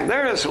packed.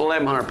 There's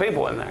 1,100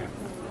 people in there.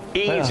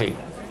 Easy.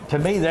 Well, to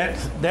me, that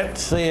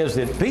says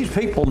that these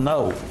people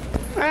know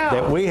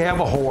that we have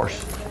a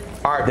horse.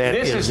 All right, that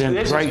this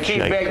is great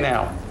Keith shape.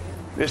 Becknell.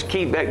 This is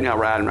Keith Becknell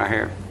riding right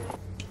here.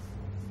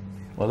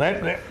 Well,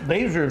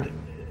 these are.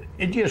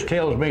 It just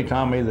tells me,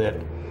 Tommy, that.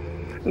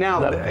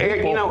 Now,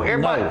 you know,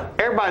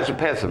 everybody's a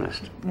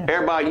pessimist. Yeah.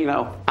 Everybody, you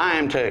know, I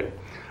am too.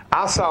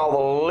 I saw the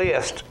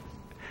list,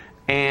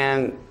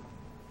 and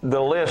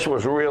the list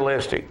was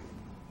realistic.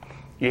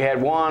 You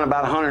had one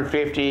about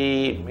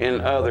 150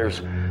 and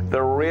others.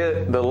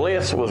 The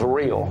list was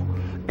real,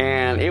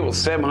 and it was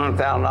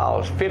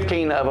 $700,000,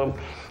 15 of them.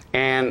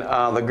 And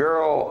the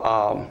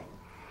girl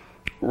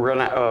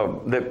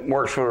that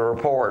works for the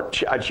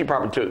report, she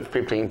probably took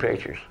 15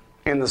 pictures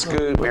in the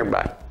scoop,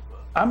 everybody.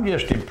 I'm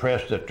just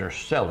impressed that they're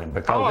selling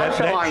because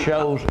that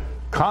shows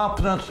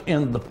confidence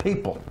in the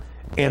people.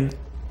 And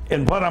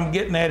what I'm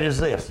getting at is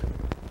this: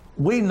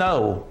 we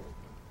know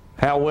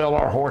how well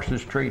our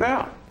horses treat.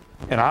 Yeah.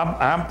 And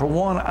I'm for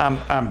one,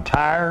 I'm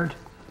tired.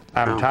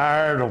 I'm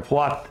tired of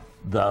what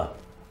the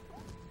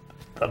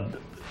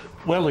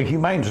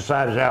Humane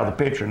Society is out of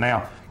the picture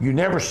now. You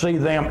never see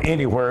them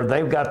anywhere.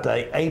 They've got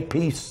the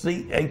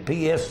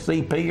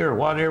APSCP or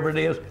whatever it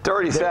is.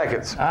 30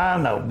 seconds. I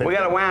know. We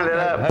got to wind it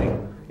up. Hey,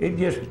 it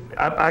just,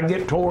 I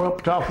get tore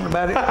up talking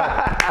about it.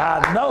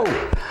 I know.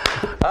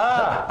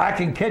 I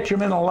can catch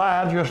them in a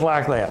lie just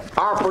like that.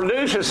 Our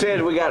producer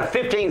said we got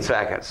 15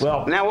 seconds.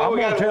 Well, now what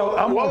we can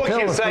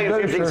say in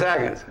 15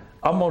 seconds?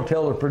 I'm going to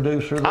tell the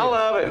producer that I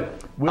love it.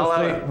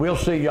 We'll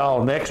see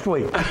y'all next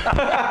week.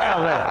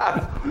 How's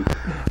that?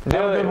 Have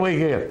a good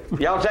weekend.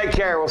 Y'all take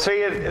care. We'll see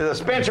you at the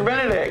Spencer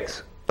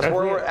Benedict's.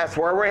 That's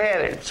where we're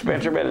headed.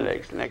 Spencer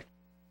Benedict's next.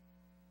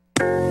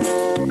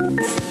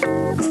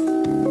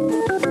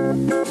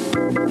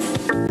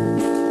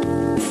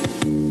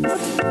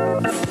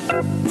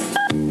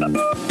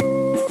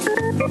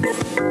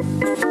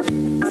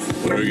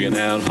 Working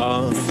out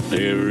hard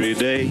every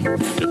day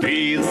to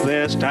be the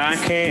best I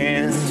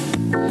can.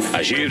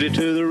 I shift it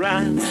to the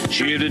right,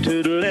 shift it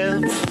to the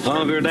left,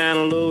 hunker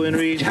down low and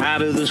reach high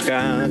to the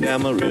sky. I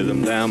got my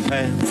rhythm down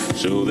pat,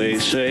 so they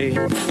say.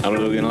 I'm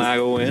looking like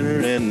a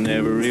winner in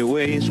every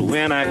way. So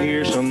when I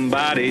hear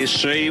somebody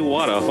say,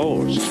 what a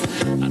horse,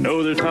 I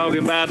know they're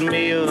talking about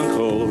me, of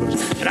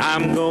course. And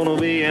I'm gonna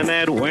be in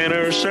that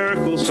winner's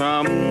circle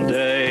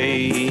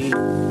someday.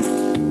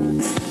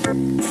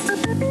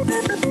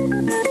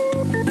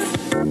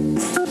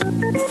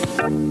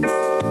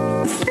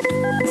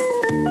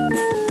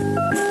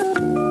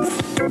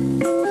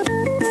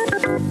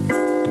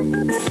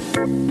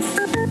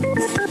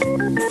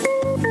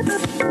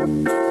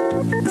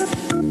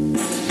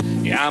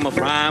 Yeah, I'm a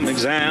prime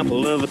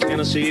example of a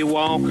Tennessee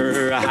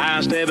walker, a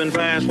high-stepping,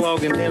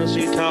 fast-walking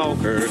Tennessee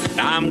talker.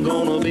 I'm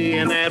gonna be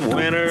in that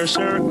winner's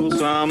circle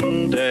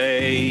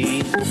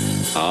someday.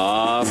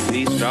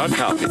 Please start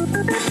talking.